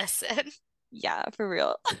you to listen. Yeah, for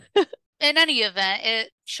real. In any event,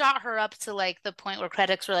 it shot her up to like the point where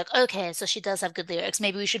critics were like, okay, so she does have good lyrics.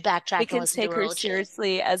 Maybe we should We backtrack and can listen to take her her old shit.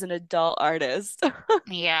 seriously as an adult artist.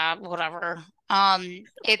 Yeah, whatever.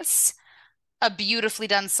 It's a beautifully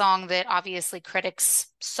done song that obviously critics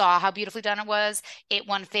saw how beautifully done it was. It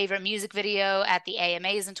won favorite music video at the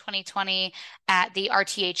AMAs in 2020, at the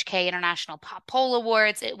RTHK International Pop Poll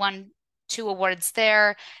Awards. It won two awards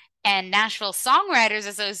there. And Nashville Songwriters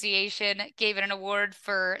Association gave it an award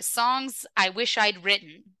for songs I wish I'd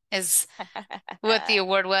written, is what the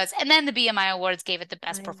award was. And then the BMI Awards gave it the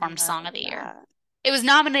best I performed song love of the year. that. It was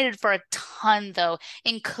nominated for a ton, though,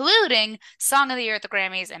 including Song of the Year at the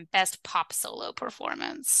Grammys and Best Pop Solo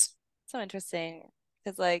Performance. So interesting.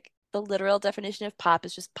 Because like the literal definition of pop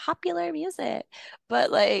is just popular music.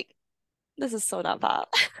 But like this is so not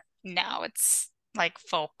pop. No, it's like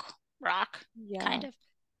folk rock, Yeah. kind of.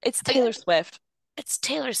 It's I- Taylor Swift. It's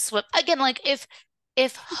Taylor Swift. Again, like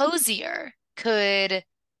if Hozier could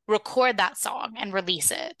record that song and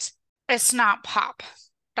release it, it's not pop.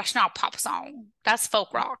 That's not a pop song. That's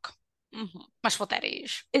folk rock. Mhm. That's what that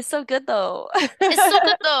is. It's so good though. It's so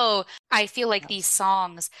good though. I feel like these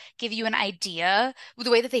songs give you an idea, the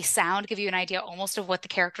way that they sound, give you an idea almost of what the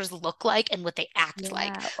characters look like and what they act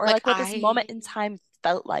like. Yeah. Or Like like what this moment in time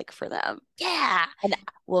felt like for them. yeah. And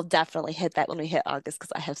we'll definitely hit that when we hit August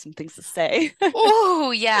because I have some things to say. Oh,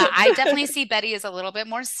 yeah. I definitely see Betty as a little bit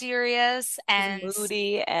more serious She's and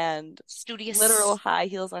moody and literal studious. high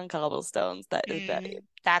heels on cobblestones. That is Betty.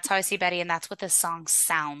 That's how I see Betty, and that's what this song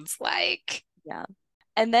sounds like. Yeah.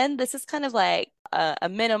 And then this is kind of like a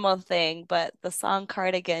minimal thing, but the song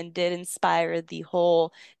Cardigan did inspire the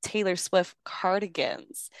whole Taylor Swift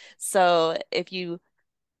cardigans. So if you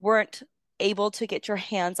weren't able to get your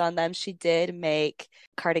hands on them, she did make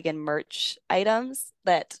cardigan merch items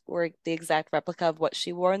that were the exact replica of what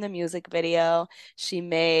she wore in the music video. She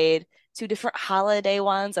made two different holiday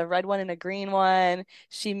ones, a red one and a green one.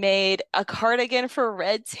 She made a cardigan for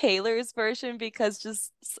Red Taylor's version because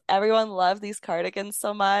just everyone loved these cardigans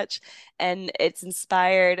so much. And it's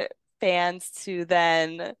inspired fans to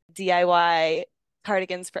then DIY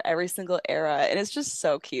cardigans for every single era. And it's just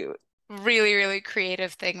so cute. Really, really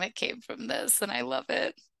creative thing that came from this, and I love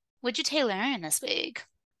it. What'd you Taylor learn this week?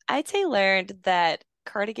 I learned that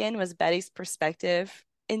cardigan was Betty's perspective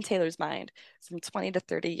in Taylor's mind from 20 to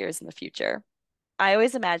 30 years in the future. I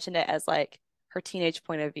always imagined it as like her teenage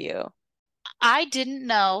point of view. I didn't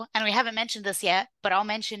know, and we haven't mentioned this yet, but I'll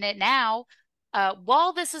mention it now.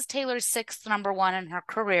 While this is Taylor's sixth number one in her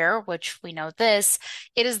career, which we know this,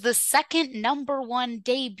 it is the second number one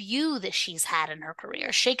debut that she's had in her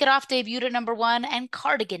career. Shake It Off debuted at number one, and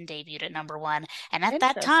Cardigan debuted at number one. And at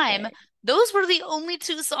that time, Interesting. those were the only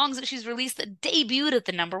two songs that she's released that debuted at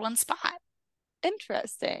the number one spot.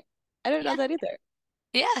 Interesting. I didn't know Yeah. that either.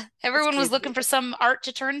 Yeah. That's Everyone was looking crazy. for some art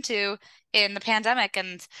to turn to in the pandemic,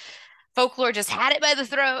 and Folklore just had it by the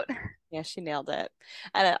throat. Yeah, she nailed it.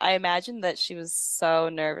 And I imagine that she was so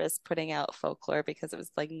nervous putting out Folklore because it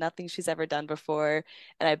was like nothing she's ever done before.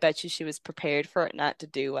 And I bet you she was prepared for it not to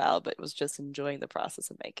do well, but was just enjoying the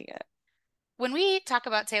process of making it. When we talk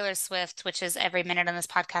about Taylor Swift, which is every minute on this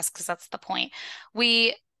podcast, because that's the point,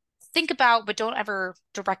 we think about, but don't ever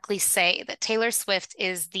directly say that Taylor Swift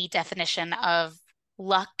is the definition of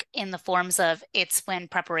luck in the forms of it's when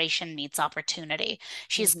preparation meets opportunity.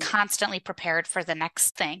 She's Mhm. constantly prepared for the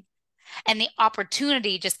next thing. And the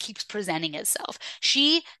opportunity just keeps presenting itself.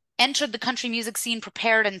 She entered the country music scene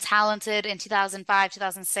prepared and talented in 2005,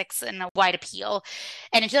 2006 in a wide appeal.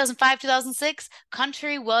 And in 2005, 2006,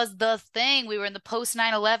 country was the thing. We were in the post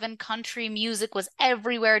 9/11, country music was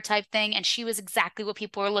everywhere type thing. And she was exactly what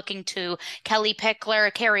people were looking to. Kelly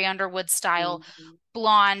Pickler, Carrie Underwood style, Mhm.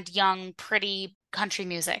 blonde, young, pretty country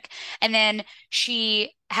music. And then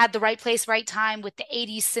she had the right place, right time with the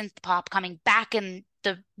 80s synth pop coming back in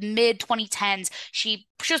the mid 2010s. She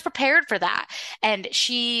was prepared for that. And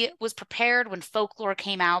she was prepared when Folklore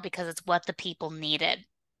came out because it's what the people needed.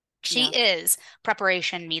 She Yeah. is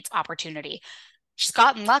preparation meets opportunity. She's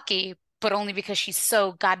gotten lucky, but only because she's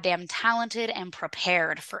so goddamn talented and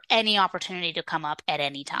prepared for any opportunity to come up at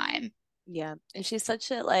any time. Yeah. And she's such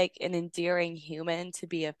a like an endearing human to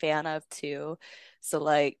be a fan of too. So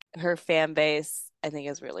like her fan base, I think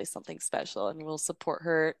is really something special and will support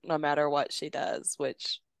her no matter what she does,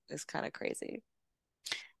 which is kind of crazy.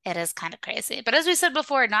 It is kind of crazy. But as we said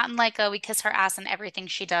before, not in like a we kiss her ass and everything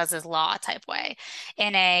she does is law type way.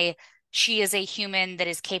 In a she is a human that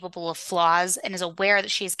is capable of flaws and is aware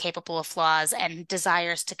that she is capable of flaws and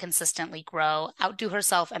desires to consistently grow, outdo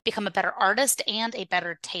herself, and become a better artist and a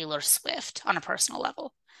better Taylor Swift on a personal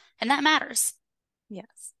level. And that matters.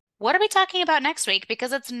 Yes. What are we talking about next week?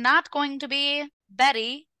 Because it's not going to be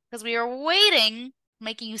Betty, because we are waiting,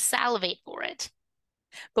 making you salivate for it.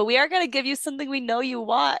 But we are going to give you something we know you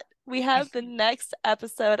want. We have the next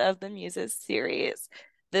episode of the Muses series.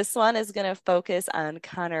 This one is going to focus on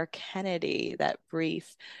Connor Kennedy, that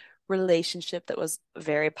brief relationship that was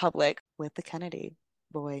very public with the Kennedy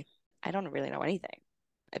boy. I don't really know anything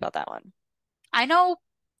about that one. I know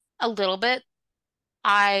a little bit.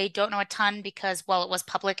 I don't know a ton because while it was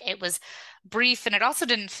public, it was brief and it also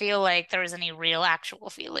didn't feel like there was any real actual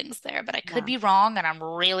feelings there, but I could Yeah. be wrong and I'm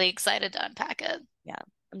really excited to unpack it. Yeah.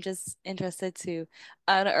 I'm just interested to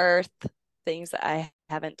unearth things that I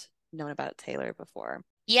haven't known about Taylor before.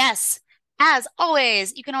 Yes. As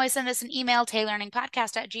always, you can always send us an email,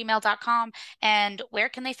 taylearningpodcast@gmail.com. And where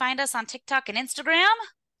can they find us on TikTok and Instagram?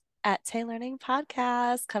 At Tay Learning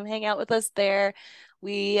Podcast. Come hang out with us there.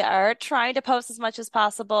 We are trying to post as much as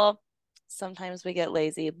possible. Sometimes we get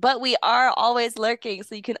lazy, but we are always lurking.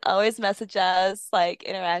 So you can always message us, like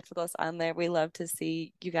interact with us on there. We love to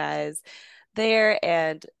see you guys there.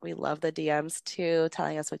 And we love the DMs too,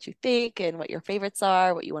 telling us what you think and what your favorites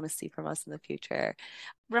are, what you want to see from us in the future.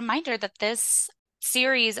 Reminder that this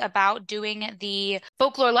series about doing the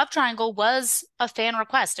folklore love triangle was a fan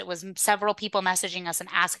request. It was several people messaging us and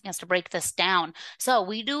asking us to break this down. So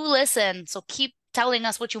we do listen. So keep telling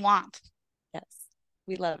us what you want. Yes,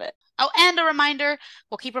 we love it. Oh, and a reminder,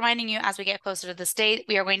 we'll keep reminding you as we get closer to this date,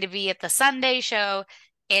 we are going to be at the Sunday show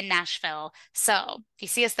in Nashville. So if you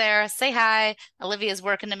see us there, say hi. Olivia's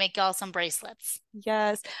working to make y'all some bracelets.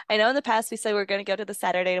 Yes. I know in the past we said we were going to go to the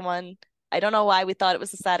Saturday one. I don't know why we thought it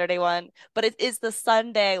was the Saturday one, but it is the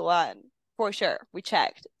Sunday one for sure. We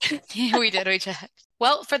checked. We did, we checked.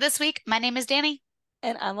 Well, for this week, my name is Danny.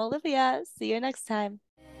 And I'm Olivia. See you next time.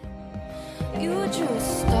 You drew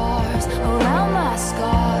stars around my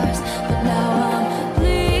scars, but now I'm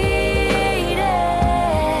bleeding.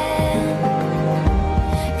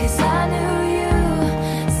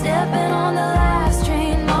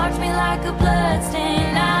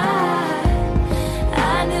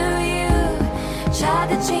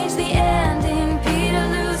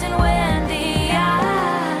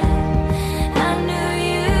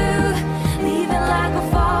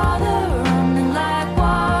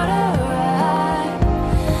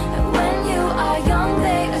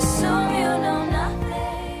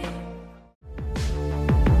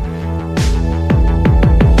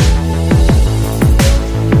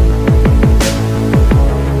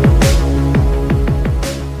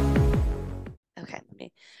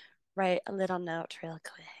 write a little note real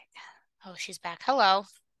quick. Oh, she's back. Hello.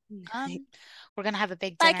 We're gonna have a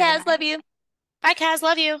big Bye, dinner Kaz. tonight. Love you. Bye, Kaz.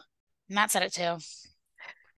 Love you. Matt said it too.